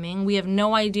God's timing. We have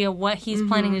no idea what he's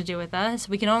planning to do with us.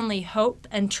 We can only hope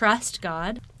and trust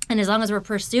God. And as long as we're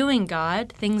pursuing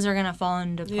God, things are going to fall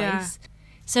into place. Yeah.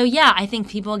 So yeah, I think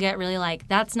people get really like,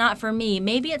 that's not for me.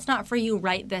 Maybe it's not for you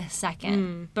right this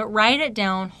second. But write it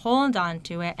down, hold on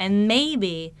to it, and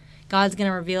maybe God's going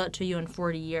to reveal it to you in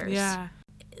 40 years. Yeah.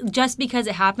 Just because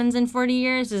it happens in 40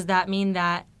 years, does that mean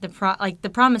that the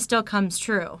promise still comes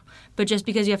true? But just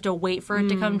because you have to wait for it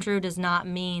to come true does not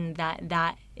mean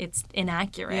that it's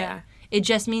inaccurate. Yeah. It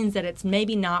just means that it's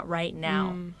maybe not right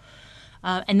now.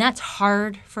 And that's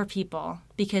hard for people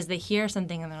because they hear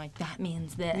something and they're like, that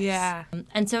means this. Yeah.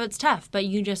 And so it's tough, but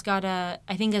you just gotta,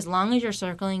 I think as long as you're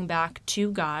circling back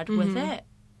to God with it,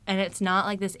 and it's not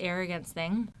like this arrogance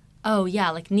thing. Oh, yeah,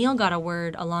 like Neil got a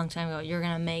word a long time ago, you're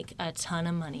gonna make a ton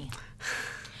of money.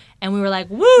 And we were like,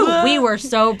 woo! We were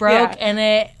so broke, and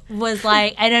it was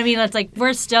like, and I mean, it's like,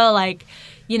 we're still like,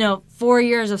 4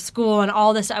 years of school and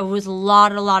all this. It was a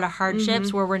lot of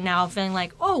hardships where we're now feeling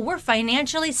like, oh, we're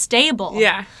financially stable.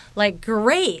 Yeah. Like,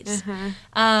 great.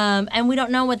 And we don't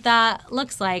know what that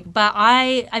looks like. But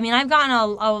I mean, I've gotten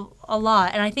a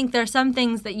lot. And I think there's some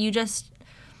things that you just,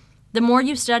 the more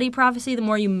you study prophecy, the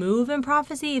more you move in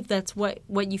prophecy, if that's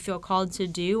what you feel called to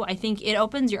do, I think it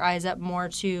opens your eyes up more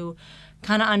to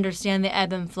kind of understand the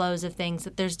ebb and flows of things,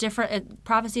 that there's different,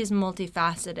 prophecy is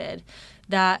multifaceted.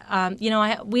 That,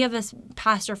 we have this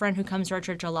pastor friend who comes to our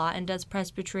church a lot and does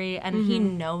presbytery, and he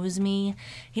knows me.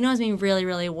 He knows me really,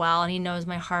 really well, and he knows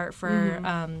my heart for,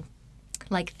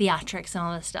 theatrics and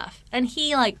all this stuff. And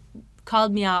he,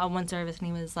 called me out on one service, and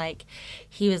he was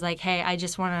like, hey, I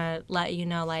just want to let you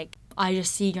know, I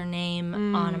just see your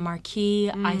name on a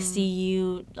marquee. I see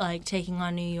you, taking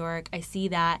on New York. I see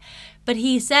that. But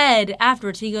he said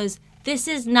afterwards, he goes, this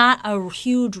is not a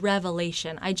huge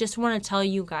revelation. I just want to tell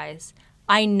you guys,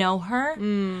 I know her,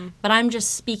 but I'm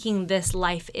just speaking this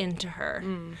life into her.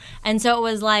 And so it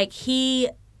was like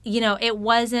it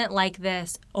wasn't like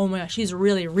this, oh my gosh, he's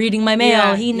really reading my mail.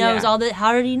 Yeah, he knows all that.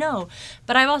 How did he know?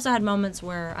 But I've also had moments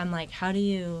where I'm like, how did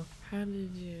you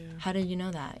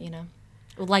know that,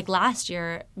 Like last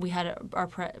year, we had our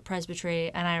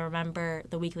presbytery, and I remember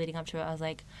the week leading up to it, I was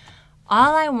like,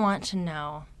 all I want to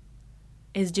know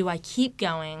is, do I keep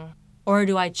going or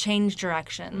do I change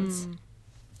directions?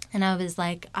 And I was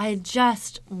like, I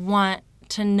just want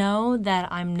to know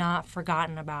that I'm not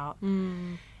forgotten about.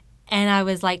 And I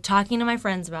was talking to my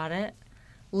friends about it,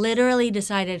 literally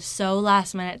decided so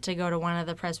last minute to go to one of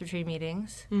the presbytery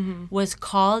meetings, was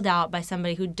called out by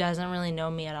somebody who doesn't really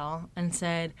know me at all, and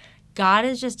said, God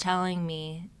is just telling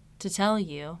me to tell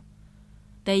you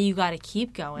that you got to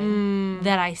keep going,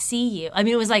 that I see you. I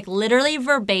mean, it was literally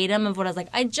verbatim of what I was like,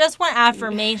 I just want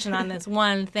affirmation on this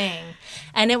one thing.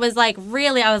 And it was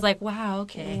really, I was like, wow,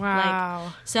 okay.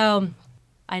 Wow. So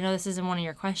I know this isn't one of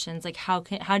your questions. How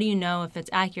do you know if it's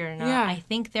accurate or not? Yeah. I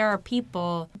think there are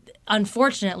people,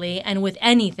 unfortunately, and with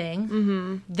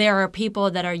anything, there are people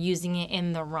that are using it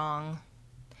in the wrong.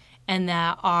 And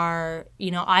that are,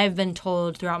 I've been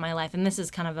told throughout my life, and this is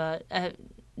kind of a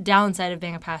downside of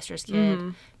being a pastor's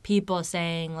kid, people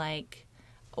saying,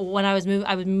 when I was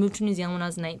moved to New Zealand when I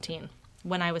was 19.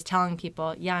 When I was telling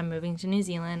people, yeah, I'm moving to New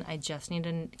Zealand, I just need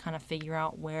to kind of figure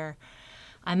out where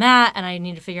I'm at, and I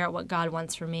need to figure out what God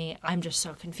wants for me. I'm just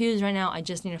so confused right now. I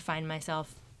just need to find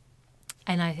myself.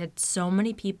 And I had so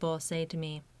many people say to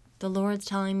me, the Lord's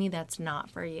telling me that's not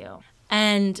for you.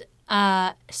 And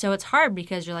so it's hard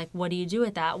because you're like, what do you do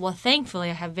with that? Well, thankfully,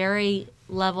 I have very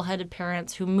level-headed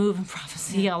parents who move in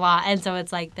prophecy a lot. And so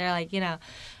it's they're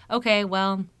okay,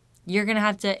 well, you're going to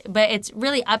have to, but it's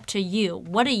really up to you.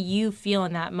 What do you feel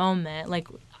in that moment?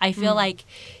 I feel like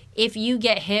if you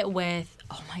get hit with,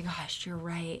 oh my gosh, you're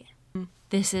right.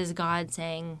 This is God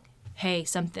saying, hey,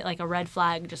 something a red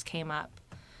flag just came up.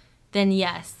 Then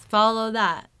yes, follow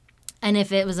that. And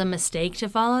if it was a mistake to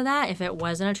follow that, if it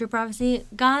wasn't a true prophecy,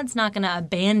 God's not going to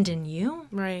abandon you.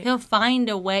 Right. He'll find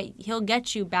a way. He'll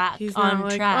get you back He's on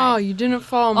not track. Oh, you didn't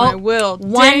follow my will.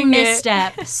 One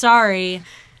misstep. Sorry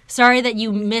that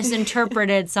you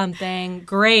misinterpreted something.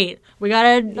 Great. We got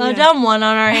a dumb one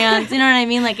on our hands. You know what I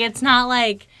mean? It's not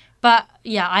But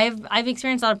yeah, I've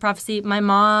experienced a lot of prophecy. My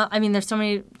mom, there's so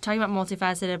many, talking about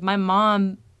multifaceted, my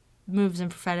mom moves in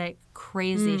prophetic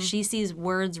crazy. She sees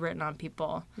words written on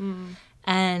people.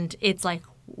 And it's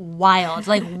wild.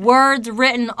 Words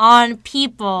written on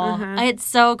people. It's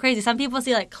so crazy. Some people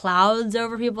see clouds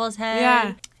over people's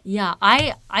heads. Yeah.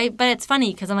 But it's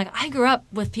funny because I'm I grew up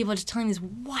with people just telling these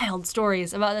wild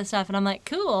stories about this stuff, and I'm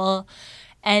cool.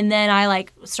 And then I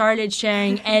started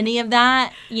sharing any of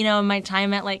that, in my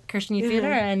time at Christian Youth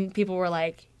Theater, and people were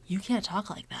like, you can't talk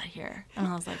like that here. And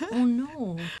I was like, oh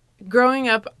no. Growing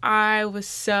up, I was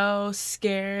so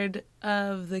scared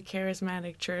of the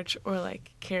charismatic church or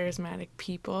charismatic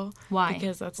people. Why?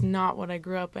 Because that's not what I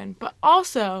grew up in. But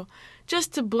also,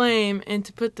 just to blame and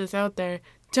to put this out there,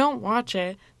 don't watch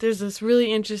it. There's this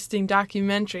really interesting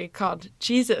documentary called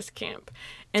Jesus Camp.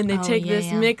 And they take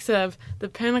this mix of the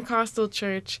Pentecostal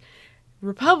church,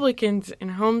 Republicans,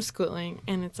 and homeschooling.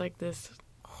 And it's this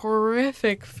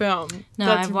horrific film.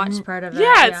 No, I've watched part of it.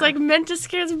 Yeah, it's meant to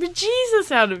scare the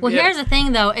bejesus out of you. Well, here's the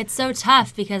thing, though. It's so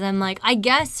tough because I'm I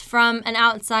guess from an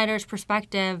outsider's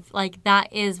perspective,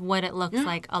 that is what it looks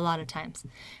like a lot of times.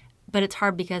 But it's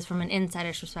hard because from an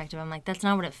insider's perspective, I'm that's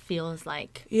not what it feels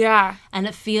like. Yeah.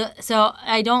 And so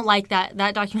I don't like that.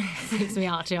 That documentary freaks me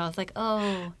out, too. I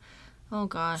was oh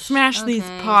gosh. Smash these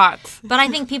pots. But I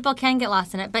think people can get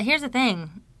lost in it. But here's the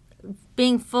thing.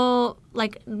 Being full,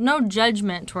 no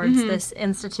judgment towards this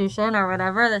institution or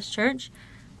whatever, this church.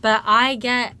 But I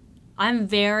grew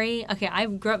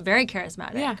up very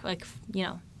charismatic.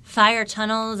 Yeah. Fire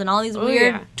tunnels and all these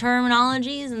weird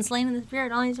terminologies and slain in the spirit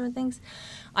and all these different things.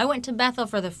 I went to Bethel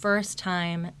for the first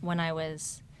time when I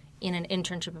was in an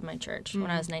internship at my church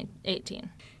when I was 18.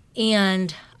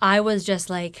 And I was just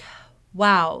like,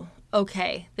 wow,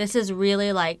 okay, this is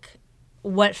really like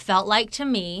what felt like to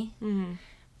me,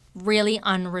 really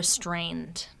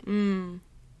unrestrained.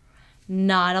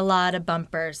 Not a lot of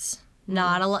bumpers.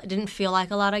 Not a lot. Didn't feel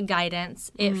like a lot of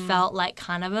guidance. It felt like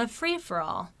kind of a free for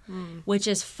all, which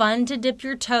is fun to dip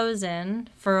your toes in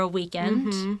for a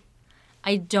weekend.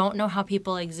 I don't know how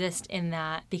people exist in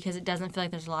that because it doesn't feel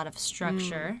like there's a lot of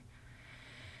structure,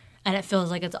 and it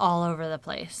feels like it's all over the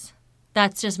place.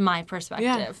 That's just my perspective.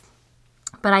 Yeah.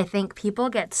 But I think people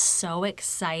get so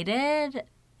excited.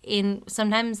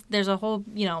 Sometimes there's a whole,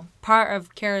 part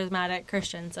of charismatic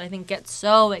Christians I think get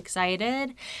so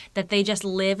excited that they just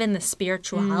live in the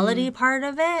spirituality part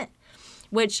of it,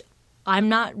 which I'm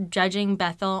not judging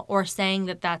Bethel or saying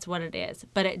that that's what it is,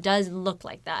 but it does look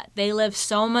like that. They live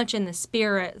so much in the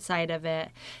spirit side of it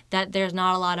that there's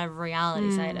not a lot of reality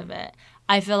side of it.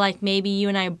 I feel like maybe you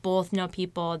and I both know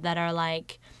people that are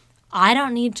like, I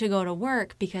don't need to go to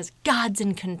work because God's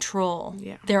in control.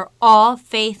 Yeah. They're all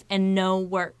faith and no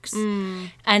works.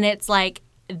 And it's like,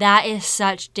 that is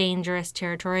such dangerous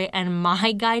territory. And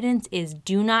my guidance is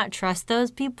do not trust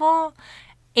those people.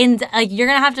 And you're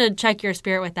going to have to check your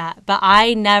spirit with that. But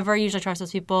I never usually trust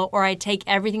those people, or I take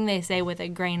everything they say with a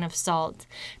grain of salt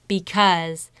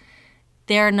because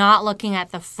they're not looking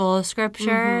at the full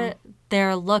scripture.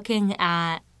 They're looking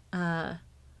at...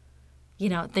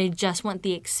 they just want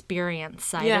the experience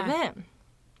side of it.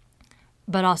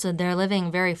 But also they're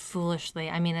living very foolishly.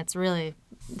 I mean, it's really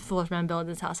foolish man build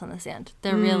his house on the sand.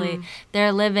 They're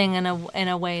living in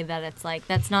a way that it's like,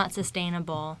 that's not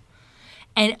sustainable.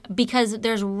 And because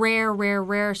there's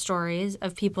rare stories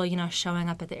of people, showing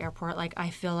up at the airport like, I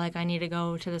feel like I need to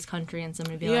go to this country, and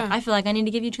somebody be like, I feel like I need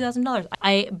to give you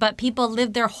 $2,000. But people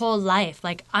live their whole life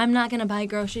like, I'm not going to buy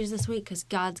groceries this week because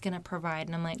God's going to provide.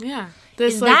 And I'm like,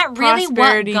 this is that really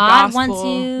what God wants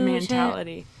you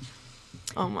mentality?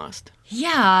 Almost.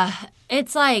 Yeah.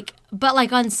 It's like, but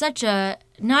like on such a,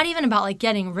 not even about like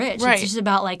getting rich. Right. It's just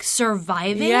about like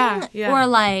surviving. Yeah. Or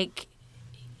like,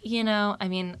 I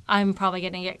mean, I'm probably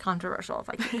going to get controversial if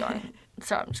I keep going,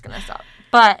 so I'm just going to stop.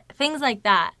 But things like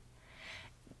that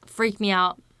freak me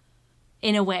out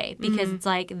in a way because it's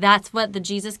like, that's what the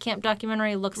Jesus Camp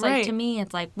documentary looks like to me.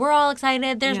 It's like, we're all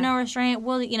excited. There's no restraint.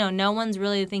 Well, no one's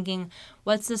really thinking,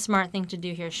 what's the smart thing to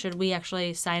do here? Should we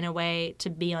actually sign away to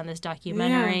be on this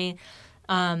documentary?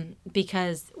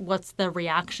 Because what's the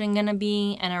reaction going to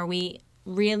be? And are we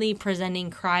really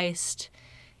presenting Christ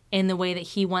in the way that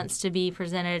he wants to be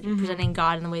presented, presenting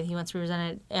God in the way that he wants to be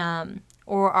presented?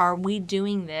 Or are we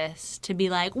doing this to be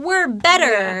like, we're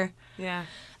better? Yeah.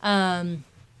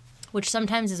 Which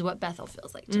sometimes is what Bethel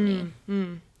feels like to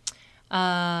me.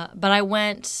 But I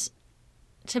went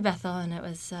to Bethel, and it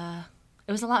was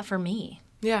a lot for me.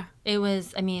 Yeah. It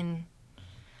was,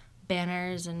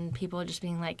 banners and people just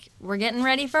being like, we're getting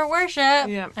ready for worship.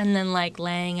 Yeah. And then like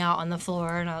laying out on the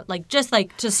floor and just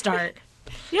like to start.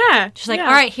 Yeah. Just like, all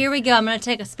right, here we go. I'm going to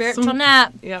take a spiritual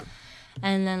nap. Yep.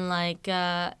 And then like,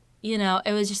 it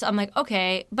was just, I'm like,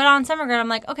 okay. But on Summer Ground, I'm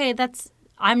like, okay,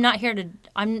 I'm not here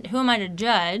who am I to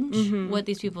judge what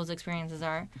these people's experiences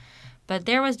are? But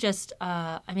there was just,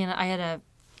 I had a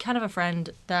kind of a friend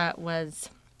that was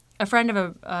a friend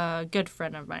of a good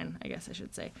friend of mine, I guess I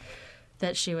should say,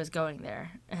 that she was going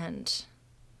there. And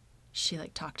she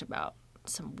like talked about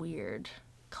some weird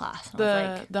class.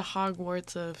 And The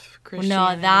Hogwarts of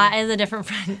Christianity. No, that is a different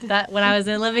friend. That when I was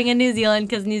living in New Zealand,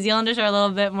 because New Zealanders are a little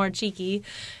bit more cheeky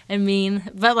and mean,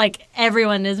 but like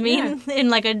everyone is mean in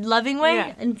like a loving way.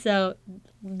 Yeah. And so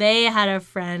they had a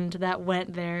friend that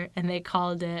went there, and they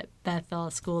called it Bethel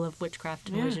School of Witchcraft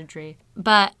and Wizardry.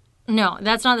 But no,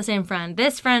 that's not the same friend.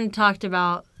 This friend talked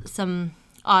about some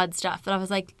odd stuff, but I was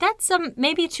like, that's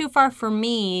maybe too far for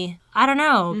me. I don't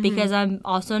know, because I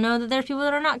also know that there's people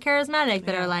that are not charismatic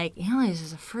that are like, this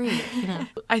is a freak.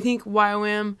 I think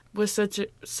YWAM was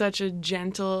such a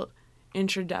gentle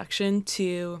introduction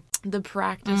to the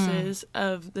practices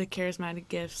of the charismatic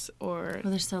gifts, or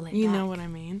they're so laid you back. know what I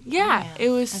mean? Yeah, it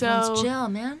was Everyone's chill,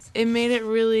 man. It made it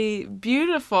really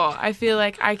beautiful. I feel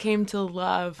like I came to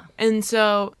love. And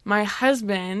so my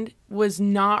husband was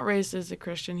not raised as a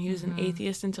Christian. He was an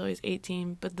atheist until he was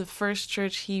 18, but the first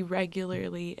church he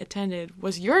regularly attended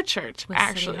was your church,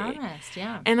 actually. City Harvest,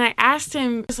 yeah. And I asked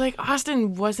him, it's like,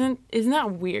 Austin, isn't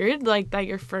that weird? Like that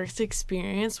your first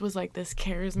experience was like this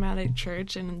charismatic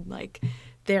church, and like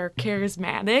they're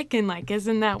charismatic, and like,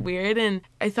 isn't that weird? And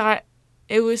I thought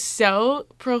it was so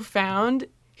profound.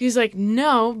 He's like,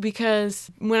 no, because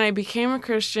when I became a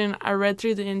Christian, I read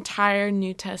through the entire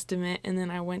New Testament, and then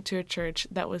I went to a church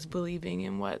that was believing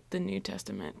in what the New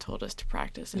Testament told us to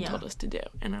practice and told us to do.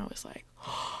 And I was like,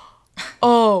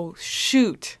 oh,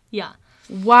 shoot. Yeah.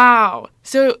 Wow.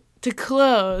 So to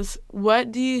close,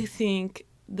 what do you think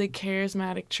the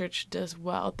charismatic church does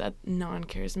well that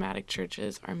non-charismatic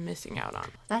churches are missing out on?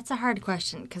 That's a hard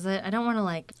question because I don't want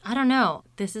to I don't know.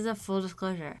 This is a full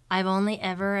disclosure. I've only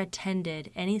ever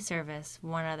attended any service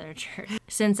one other church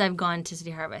since I've gone to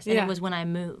City Harvest. And it was when I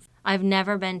moved. I've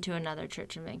never been to another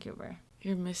church in Vancouver.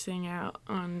 You're missing out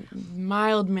on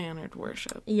mild-mannered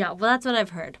worship. Yeah, well, that's what I've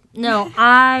heard. No,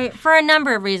 for a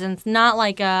number of reasons, not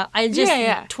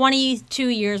 22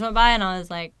 years went by and I was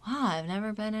like, wow, I've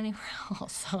never been anywhere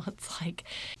else. So it's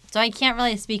so I can't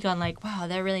really speak on wow,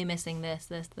 they're really missing this.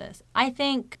 I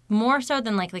think more so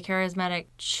than the charismatic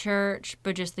church,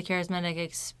 but just the charismatic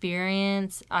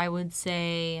experience, I would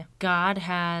say God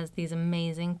has these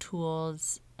amazing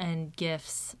tools and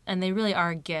gifts, and they really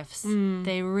are gifts.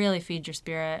 They really feed your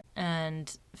spirit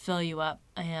and fill you up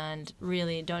and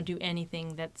really don't do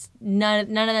anything that's none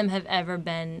of them have ever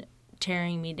been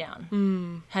tearing me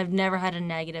down. Have never had a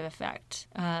negative effect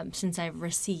since I've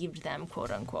received them, quote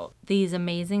unquote. These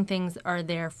amazing things are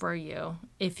there for you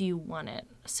if you want it,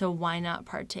 so why not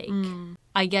partake?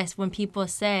 I guess when people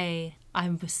say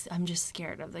I'm just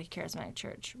scared of the charismatic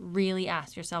church, really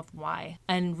ask yourself why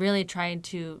and really try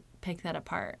to pick that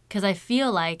apart. Because I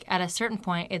feel like at a certain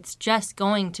point, it's just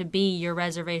going to be your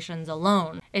reservations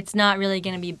alone. It's not really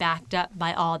going to be backed up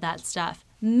by all that stuff.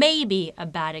 Maybe a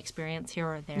bad experience here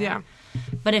or there. Yeah.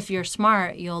 But if you're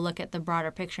smart, you'll look at the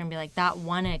broader picture and be like, that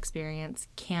one experience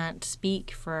can't speak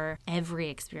for every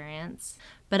experience.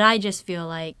 But I just feel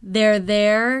like they're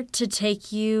there to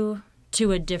take you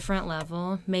to a different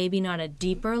level, maybe not a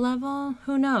deeper level.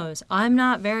 Who knows? I'm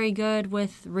not very good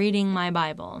with reading my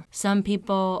Bible. Some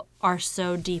people are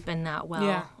so deep in that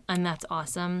well, and that's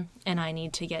awesome, and I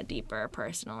need to get deeper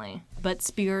personally. But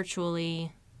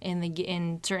spiritually,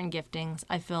 in certain giftings,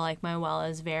 I feel like my well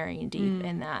is very deep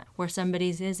in that, where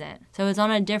somebody's isn't. So it's on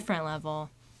a different level.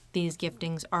 These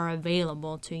giftings are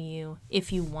available to you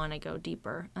if you want to go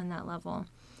deeper on that level,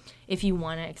 if you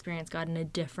want to experience God in a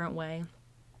different way.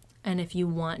 And if you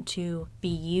want to be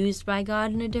used by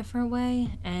God in a different way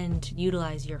and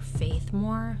utilize your faith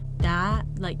more, that,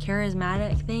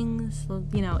 charismatic things,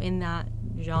 in that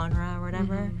genre or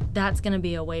whatever, that's going to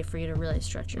be a way for you to really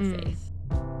stretch your faith.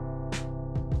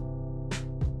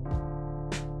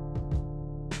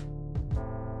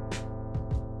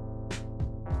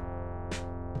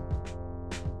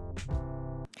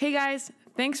 Hey guys,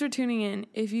 thanks for tuning in.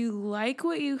 If you like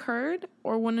what you heard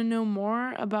or want to know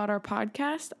more about our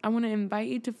podcast, I want to invite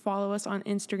you to follow us on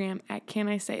Instagram at Can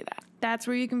I Say That? That's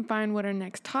where you can find what our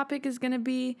next topic is going to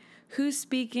be, who's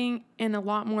speaking, and a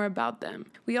lot more about them.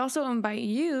 We also invite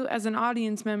you as an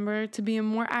audience member to be a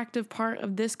more active part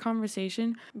of this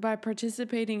conversation by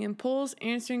participating in polls,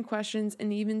 answering questions,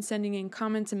 and even sending in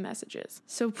comments and messages.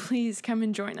 So please come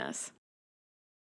and join us.